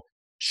so,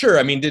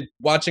 sure, did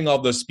watching all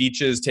those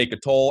speeches take a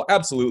toll?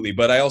 Absolutely.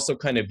 But I also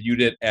kind of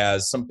viewed it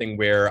as something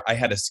where I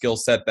had a skill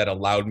set that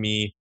allowed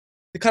me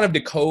to kind of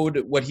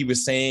decode what he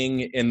was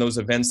saying in those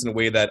events in a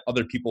way that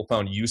other people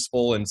found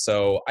useful. And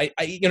so I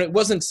it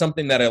wasn't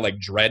something that I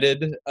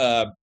dreaded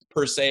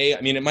per se.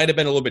 It might have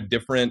been a little bit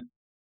different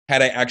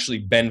had I actually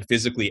been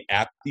physically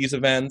at these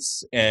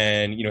events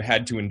and,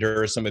 had to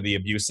endure some of the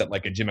abuse that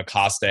a Jim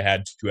Acosta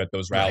had to at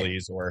those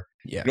rallies, or,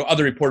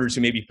 other reporters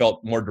who maybe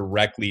felt more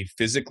directly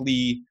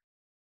physically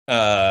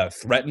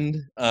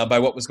threatened by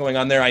what was going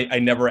on there. I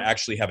never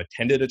actually have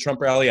attended a Trump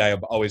rally. I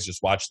have always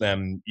just watched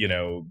them,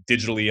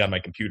 digitally on my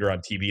computer, on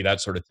TV, that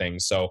sort of thing.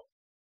 So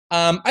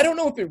I don't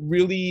know if it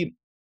really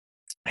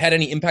had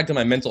any impact on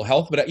my mental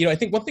health, but I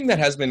think one thing that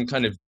has been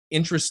kind of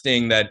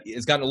interesting that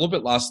has gotten a little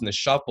bit lost in the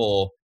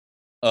shuffle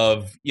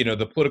of,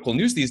 the political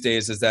news these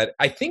days is that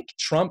I think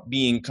Trump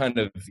being kind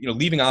of,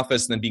 leaving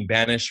office and then being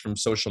banished from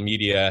social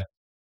media,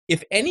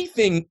 if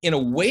anything, in a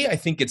way, I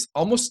think it's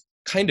almost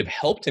kind of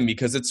helped him,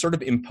 because it sort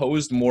of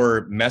imposed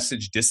more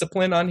message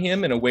discipline on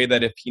him in a way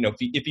that if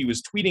he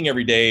was tweeting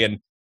every day, and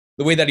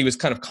the way that he was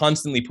kind of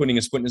constantly putting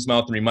his foot in his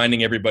mouth and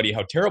reminding everybody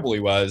how terrible he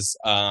was,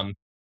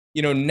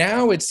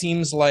 now it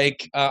seems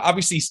like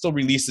obviously he still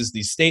releases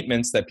these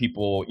statements that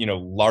people,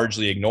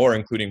 largely ignore,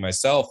 including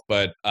myself.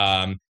 But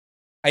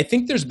I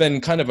think there's been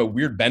kind of a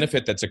weird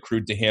benefit that's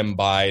accrued to him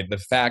by the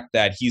fact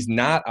that he's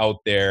not out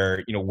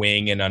there,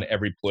 weighing in on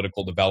every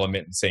political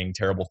development and saying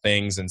terrible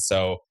things. And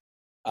so,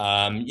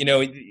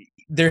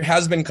 there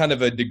has been kind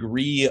of a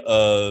degree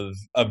of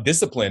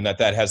discipline that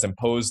has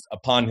imposed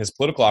upon his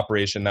political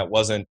operation that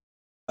wasn't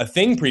a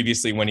thing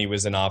previously when he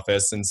was in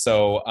office. And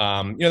so,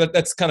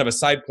 that's kind of a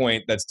side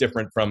point that's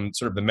different from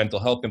sort of the mental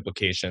health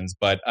implications.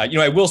 But,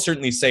 I will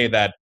certainly say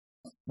that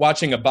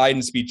watching a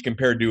Biden speech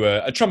compared to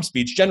a Trump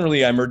speech,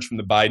 generally I emerged from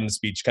the Biden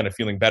speech kind of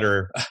feeling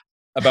better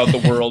about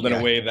the world in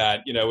a way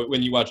that,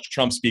 when you watch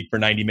Trump speak for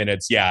 90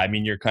 minutes,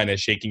 you're kind of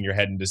shaking your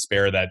head in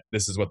despair that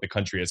this is what the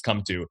country has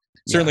come to.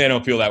 Certainly I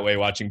don't feel that way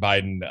watching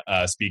Biden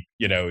speak,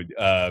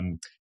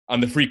 on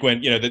the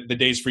frequent, the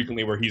days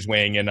frequently where he's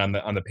weighing in on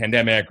the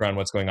pandemic or on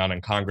what's going on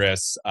in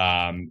Congress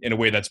in a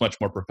way that's much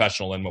more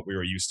professional than what we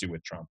were used to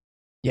with Trump.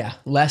 Yeah,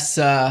 less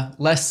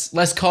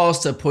calls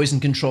to poison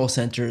control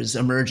centers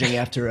emerging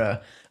after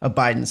a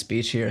Biden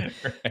speech here.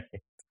 Right.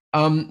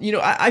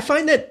 I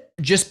find that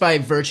just by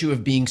virtue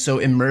of being so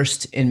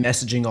immersed in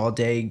messaging all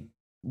day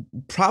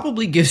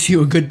probably gives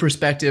you a good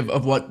perspective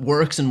of what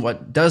works and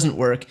what doesn't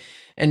work.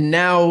 And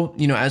now,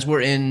 as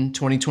we're in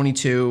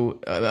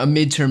 2022, a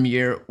midterm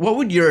year, what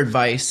would your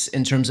advice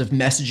in terms of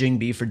messaging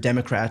be for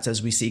Democrats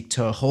as we seek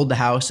to hold the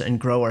House and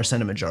grow our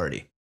Senate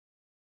majority?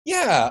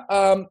 Yeah,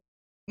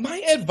 my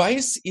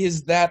advice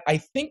is that I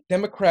think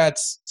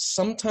Democrats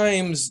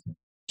sometimes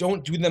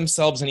don't do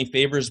themselves any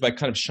favors by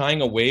kind of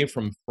shying away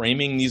from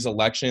framing these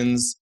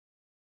elections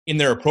in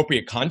their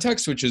appropriate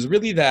context, which is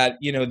really that,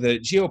 the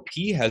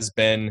GOP has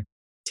been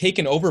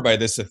taken over by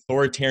this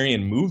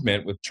authoritarian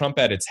movement with Trump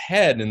at its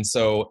head. And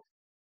so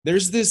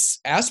there's this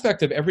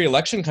aspect of every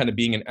election kind of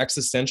being an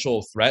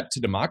existential threat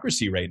to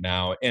democracy right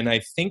now. And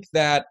I think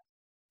that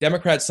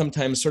Democrats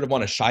sometimes sort of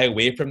want to shy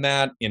away from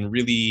that and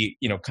really,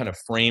 kind of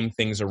frame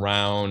things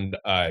around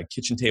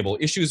kitchen table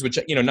issues, which,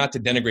 not to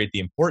denigrate the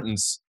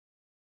importance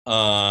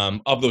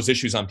of those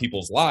issues on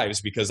people's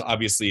lives, because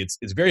obviously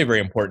it's very, very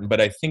important.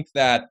 But I think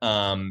that,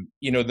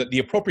 that the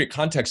appropriate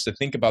context to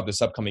think about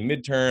this upcoming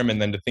midterm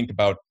and then to think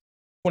about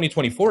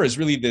 2024 is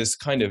really this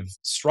kind of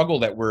struggle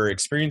that we're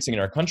experiencing in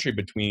our country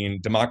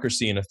between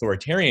democracy and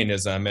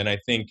authoritarianism. And I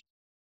think,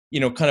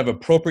 kind of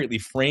appropriately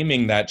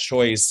framing that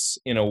choice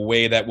in a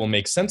way that will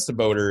make sense to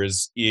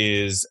voters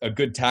is a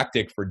good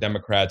tactic for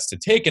Democrats to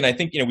take. And I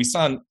think, we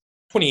saw in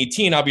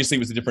 2018, obviously it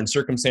was a different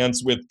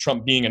circumstance with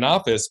Trump being in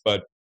office,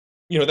 but,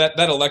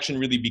 that election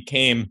really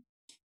became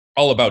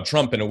all about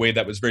Trump in a way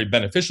that was very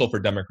beneficial for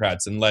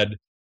Democrats and led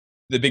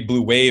the big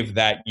blue wave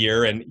that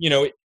year. And,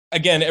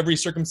 again, every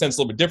circumstance is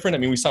a little bit different. I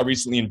mean, we saw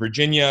recently in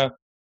Virginia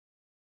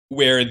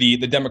where the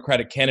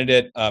Democratic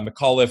candidate,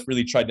 McAuliffe,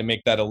 really tried to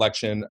make that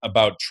election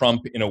about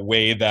Trump in a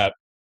way that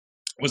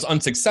was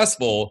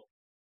unsuccessful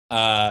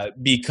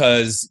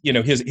because,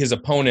 his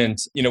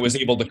opponent, was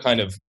able to kind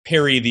of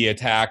parry the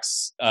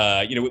attacks,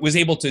 was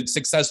able to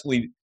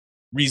successfully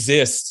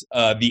resist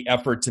the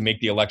effort to make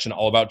the election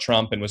all about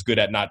Trump and was good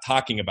at not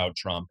talking about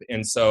Trump.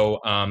 And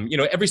so,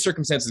 every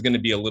circumstance is going to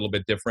be a little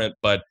bit different.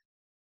 But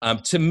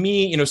to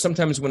me,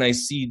 sometimes when I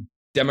see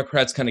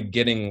Democrats kind of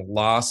getting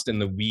lost in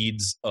the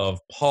weeds of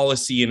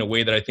policy in a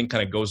way that I think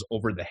kind of goes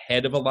over the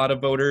head of a lot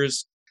of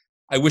voters,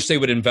 I wish they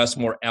would invest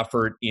more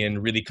effort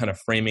in really kind of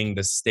framing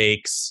the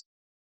stakes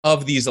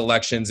of these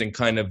elections and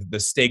kind of the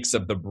stakes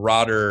of the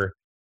broader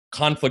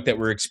conflict that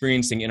we're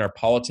experiencing in our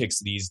politics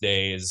these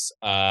days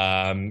in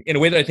a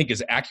way that I think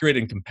is accurate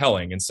and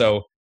compelling. And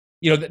so,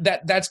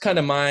 that's kind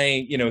of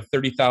my,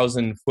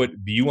 30,000 foot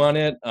view on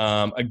it.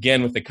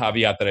 Again, with the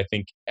caveat that I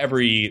think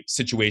every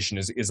situation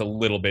is a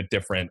little bit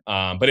different.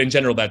 But in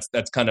general,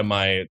 that's kind of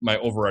my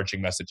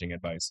overarching messaging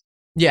advice.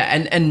 Yeah,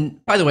 and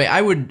by the way,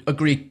 I would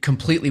agree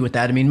completely with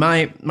that. I mean,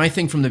 my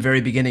thing from the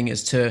very beginning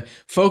is to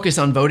focus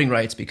on voting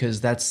rights because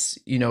that's,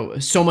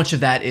 so much of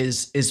that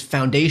is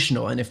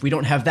foundational. And if we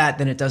don't have that,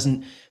 then it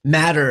doesn't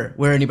matter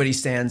where anybody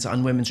stands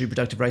on women's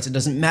reproductive rights. It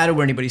doesn't matter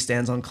where anybody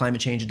stands on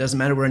climate change. It doesn't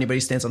matter where anybody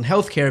stands on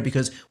healthcare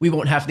because we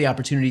won't have the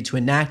opportunity to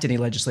enact any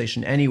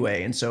legislation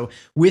anyway. And so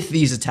with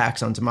these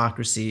attacks on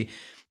democracy,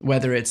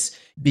 whether it's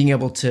being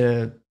able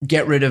to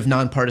get rid of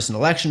nonpartisan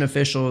election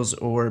officials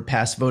or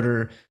pass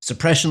voter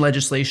suppression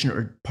legislation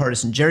or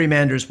partisan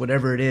gerrymanders,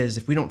 whatever it is,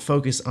 if we don't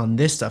focus on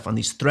this stuff, on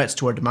these threats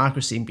to our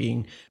democracy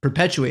being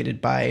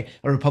perpetuated by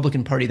a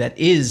Republican Party that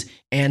is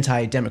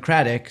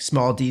anti-democratic,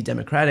 small d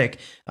democratic,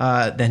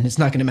 then it's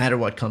not going to matter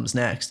what comes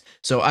next.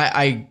 So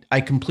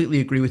I completely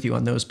agree with you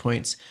on those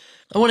points.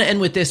 I want to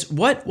end with this.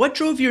 What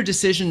drove your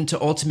decision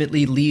to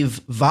ultimately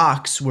leave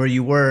Vox where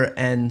you were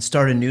and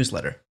start a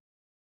newsletter?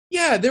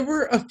 Yeah, there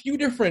were a few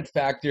different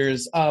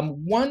factors.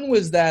 One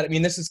was that, I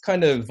mean, this is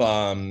kind of,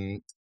 I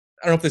don't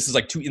know if this is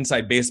like too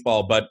inside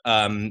baseball, but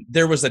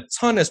there was a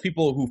ton, as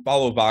people who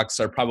follow Vox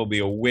are probably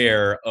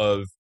aware,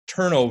 of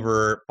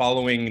turnover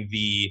following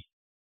the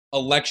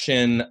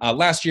election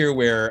last year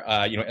where,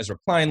 Ezra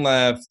Klein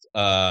left,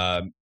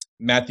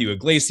 Matthew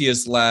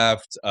Iglesias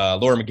left,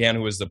 Laura McGann,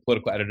 who was the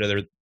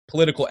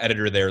political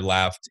editor there,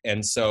 left.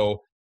 And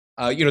so,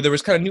 there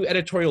was kind of new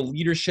editorial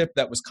leadership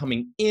that was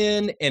coming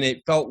in, and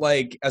it felt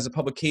like as a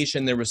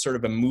publication, there was sort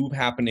of a move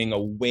happening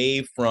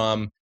away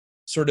from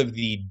sort of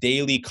the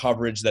daily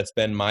coverage that's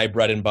been my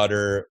bread and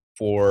butter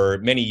for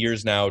many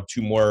years now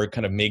to more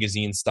kind of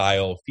magazine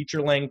style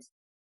feature length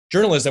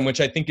journalism, which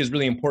I think is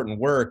really important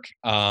work.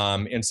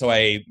 And so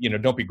I,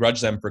 don't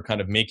begrudge them for kind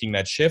of making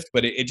that shift,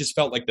 but it just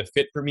felt like the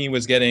fit for me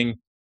was getting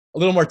a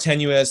little more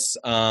tenuous.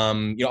 All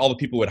the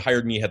people who had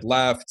hired me had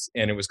left,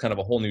 and it was kind of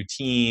a whole new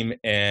team.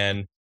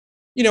 And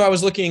I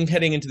was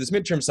heading into this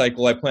midterm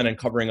cycle, I plan on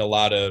covering a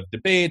lot of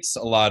debates,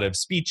 a lot of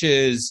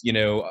speeches,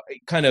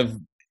 kind of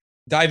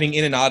diving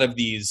in and out of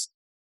these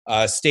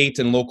state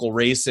and local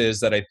races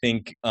that I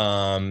think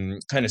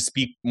kind of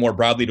speak more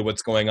broadly to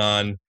what's going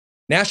on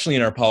nationally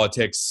in our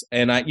politics.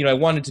 And I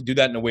wanted to do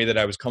that in a way that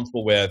I was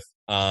comfortable with.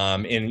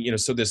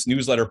 So this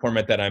newsletter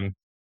format that I'm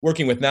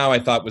working with now, I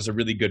thought was a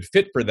really good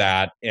fit for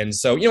that. And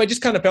so, I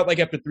just kind of felt like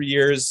after 3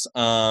 years,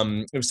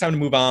 it was time to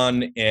move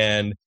on,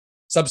 and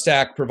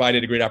Substack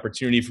provided a great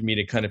opportunity for me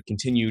to kind of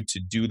continue to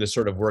do the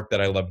sort of work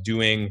that I love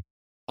doing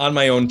on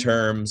my own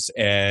terms.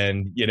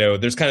 And,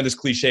 there's kind of this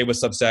cliche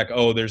with Substack,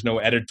 oh, there's no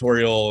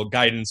editorial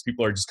guidance.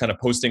 People are just kind of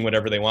posting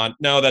whatever they want.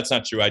 No, that's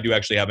not true. I do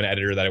actually have an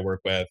editor that I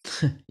work with.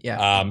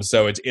 Yeah.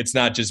 So it's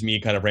not just me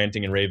kind of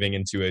ranting and raving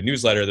into a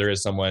newsletter. There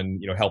is someone,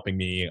 helping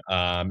me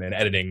and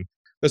editing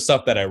the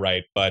stuff that I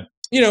write. But,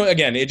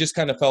 again, it just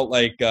kind of felt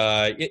like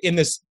in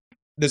this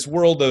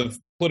world of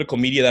political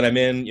media that I'm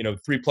in,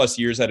 3+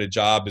 years at a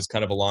job is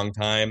kind of a long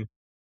time.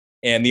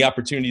 And the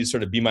opportunity to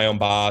sort of be my own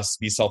boss,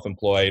 be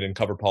self-employed, and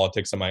cover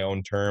politics on my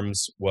own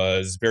terms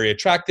was very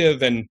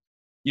attractive. And,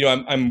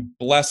 I'm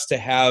blessed to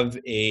have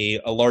a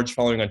large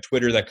following on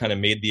Twitter that kind of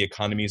made the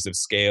economies of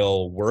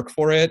scale work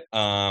for it.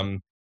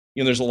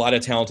 There's a lot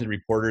of talented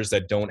reporters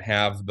that don't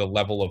have the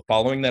level of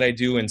following that I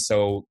do. And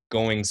so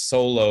going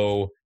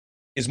solo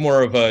is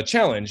more of a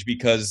challenge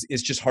because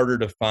it's just harder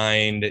to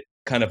find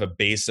kind of a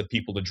base of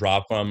people to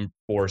draw from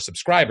for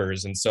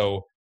subscribers. And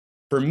so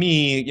for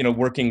me,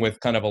 working with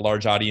kind of a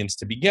large audience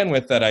to begin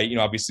with that I,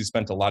 obviously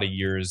spent a lot of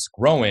years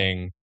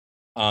growing,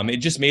 it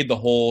just made the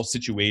whole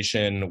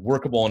situation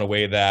workable in a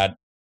way that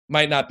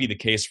might not be the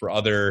case for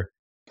other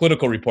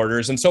political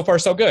reporters. And so far,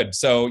 so good.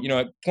 So,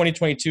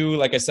 2022,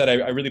 like I said,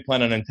 I really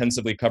plan on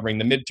intensively covering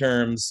the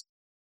midterms,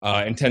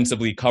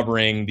 intensively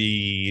covering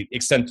the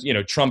extent,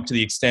 Trump to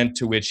the extent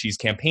to which he's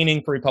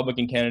campaigning for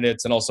Republican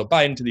candidates, and also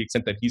Biden to the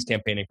extent that he's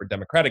campaigning for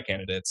Democratic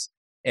candidates.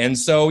 And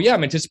so, yeah,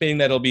 I'm anticipating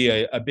that it'll be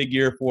a big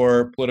year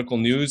for political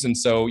news. And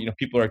so,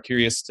 people are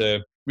curious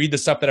to read the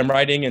stuff that I'm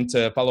writing and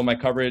to follow my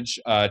coverage.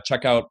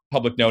 Check out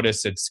Public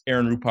Notice. It's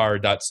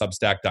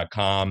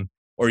aaronrupar.substack.com,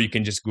 or you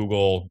can just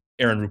Google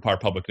Aaron Rupar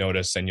public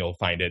notice and you'll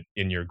find it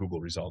in your Google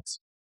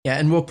results. Yeah,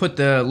 and we'll put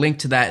the link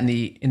to that in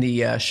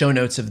the show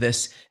notes of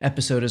this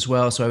episode as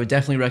well. So I would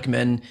definitely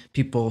recommend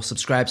people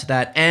subscribe to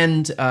that.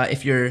 And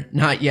if you're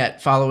not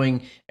yet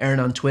following Aaron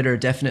on Twitter,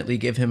 definitely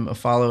give him a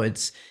follow.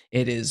 It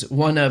is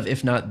one of,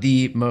 if not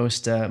the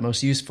most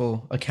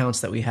useful accounts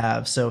that we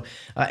have. So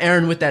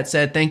Aaron, with that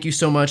said, thank you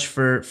so much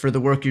for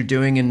the work you're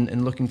doing,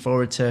 and looking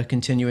forward to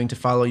continuing to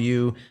follow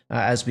you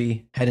as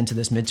we head into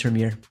this midterm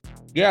year.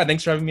 Yeah,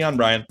 thanks for having me on,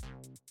 Brian.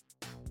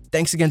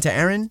 Thanks again to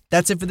Aaron.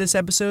 That's it for this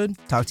episode.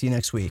 Talk to you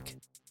next week.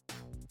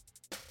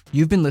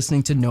 You've been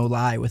listening to No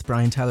Lie with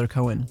Brian Tyler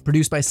Cohen,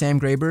 produced by Sam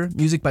Graber,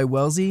 music by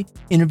Wellesley,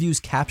 interviews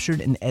captured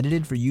and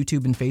edited for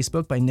YouTube and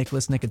Facebook by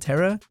Nicholas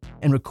Nicotera,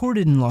 and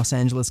recorded in Los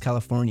Angeles,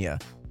 California.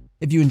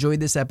 If you enjoyed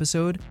this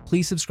episode,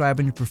 please subscribe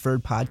on your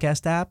preferred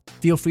podcast app.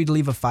 Feel free to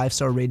leave a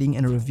 5-star rating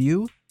and a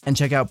review, and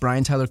check out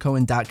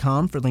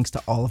briantylercohen.com for links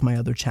to all of my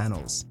other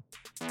channels.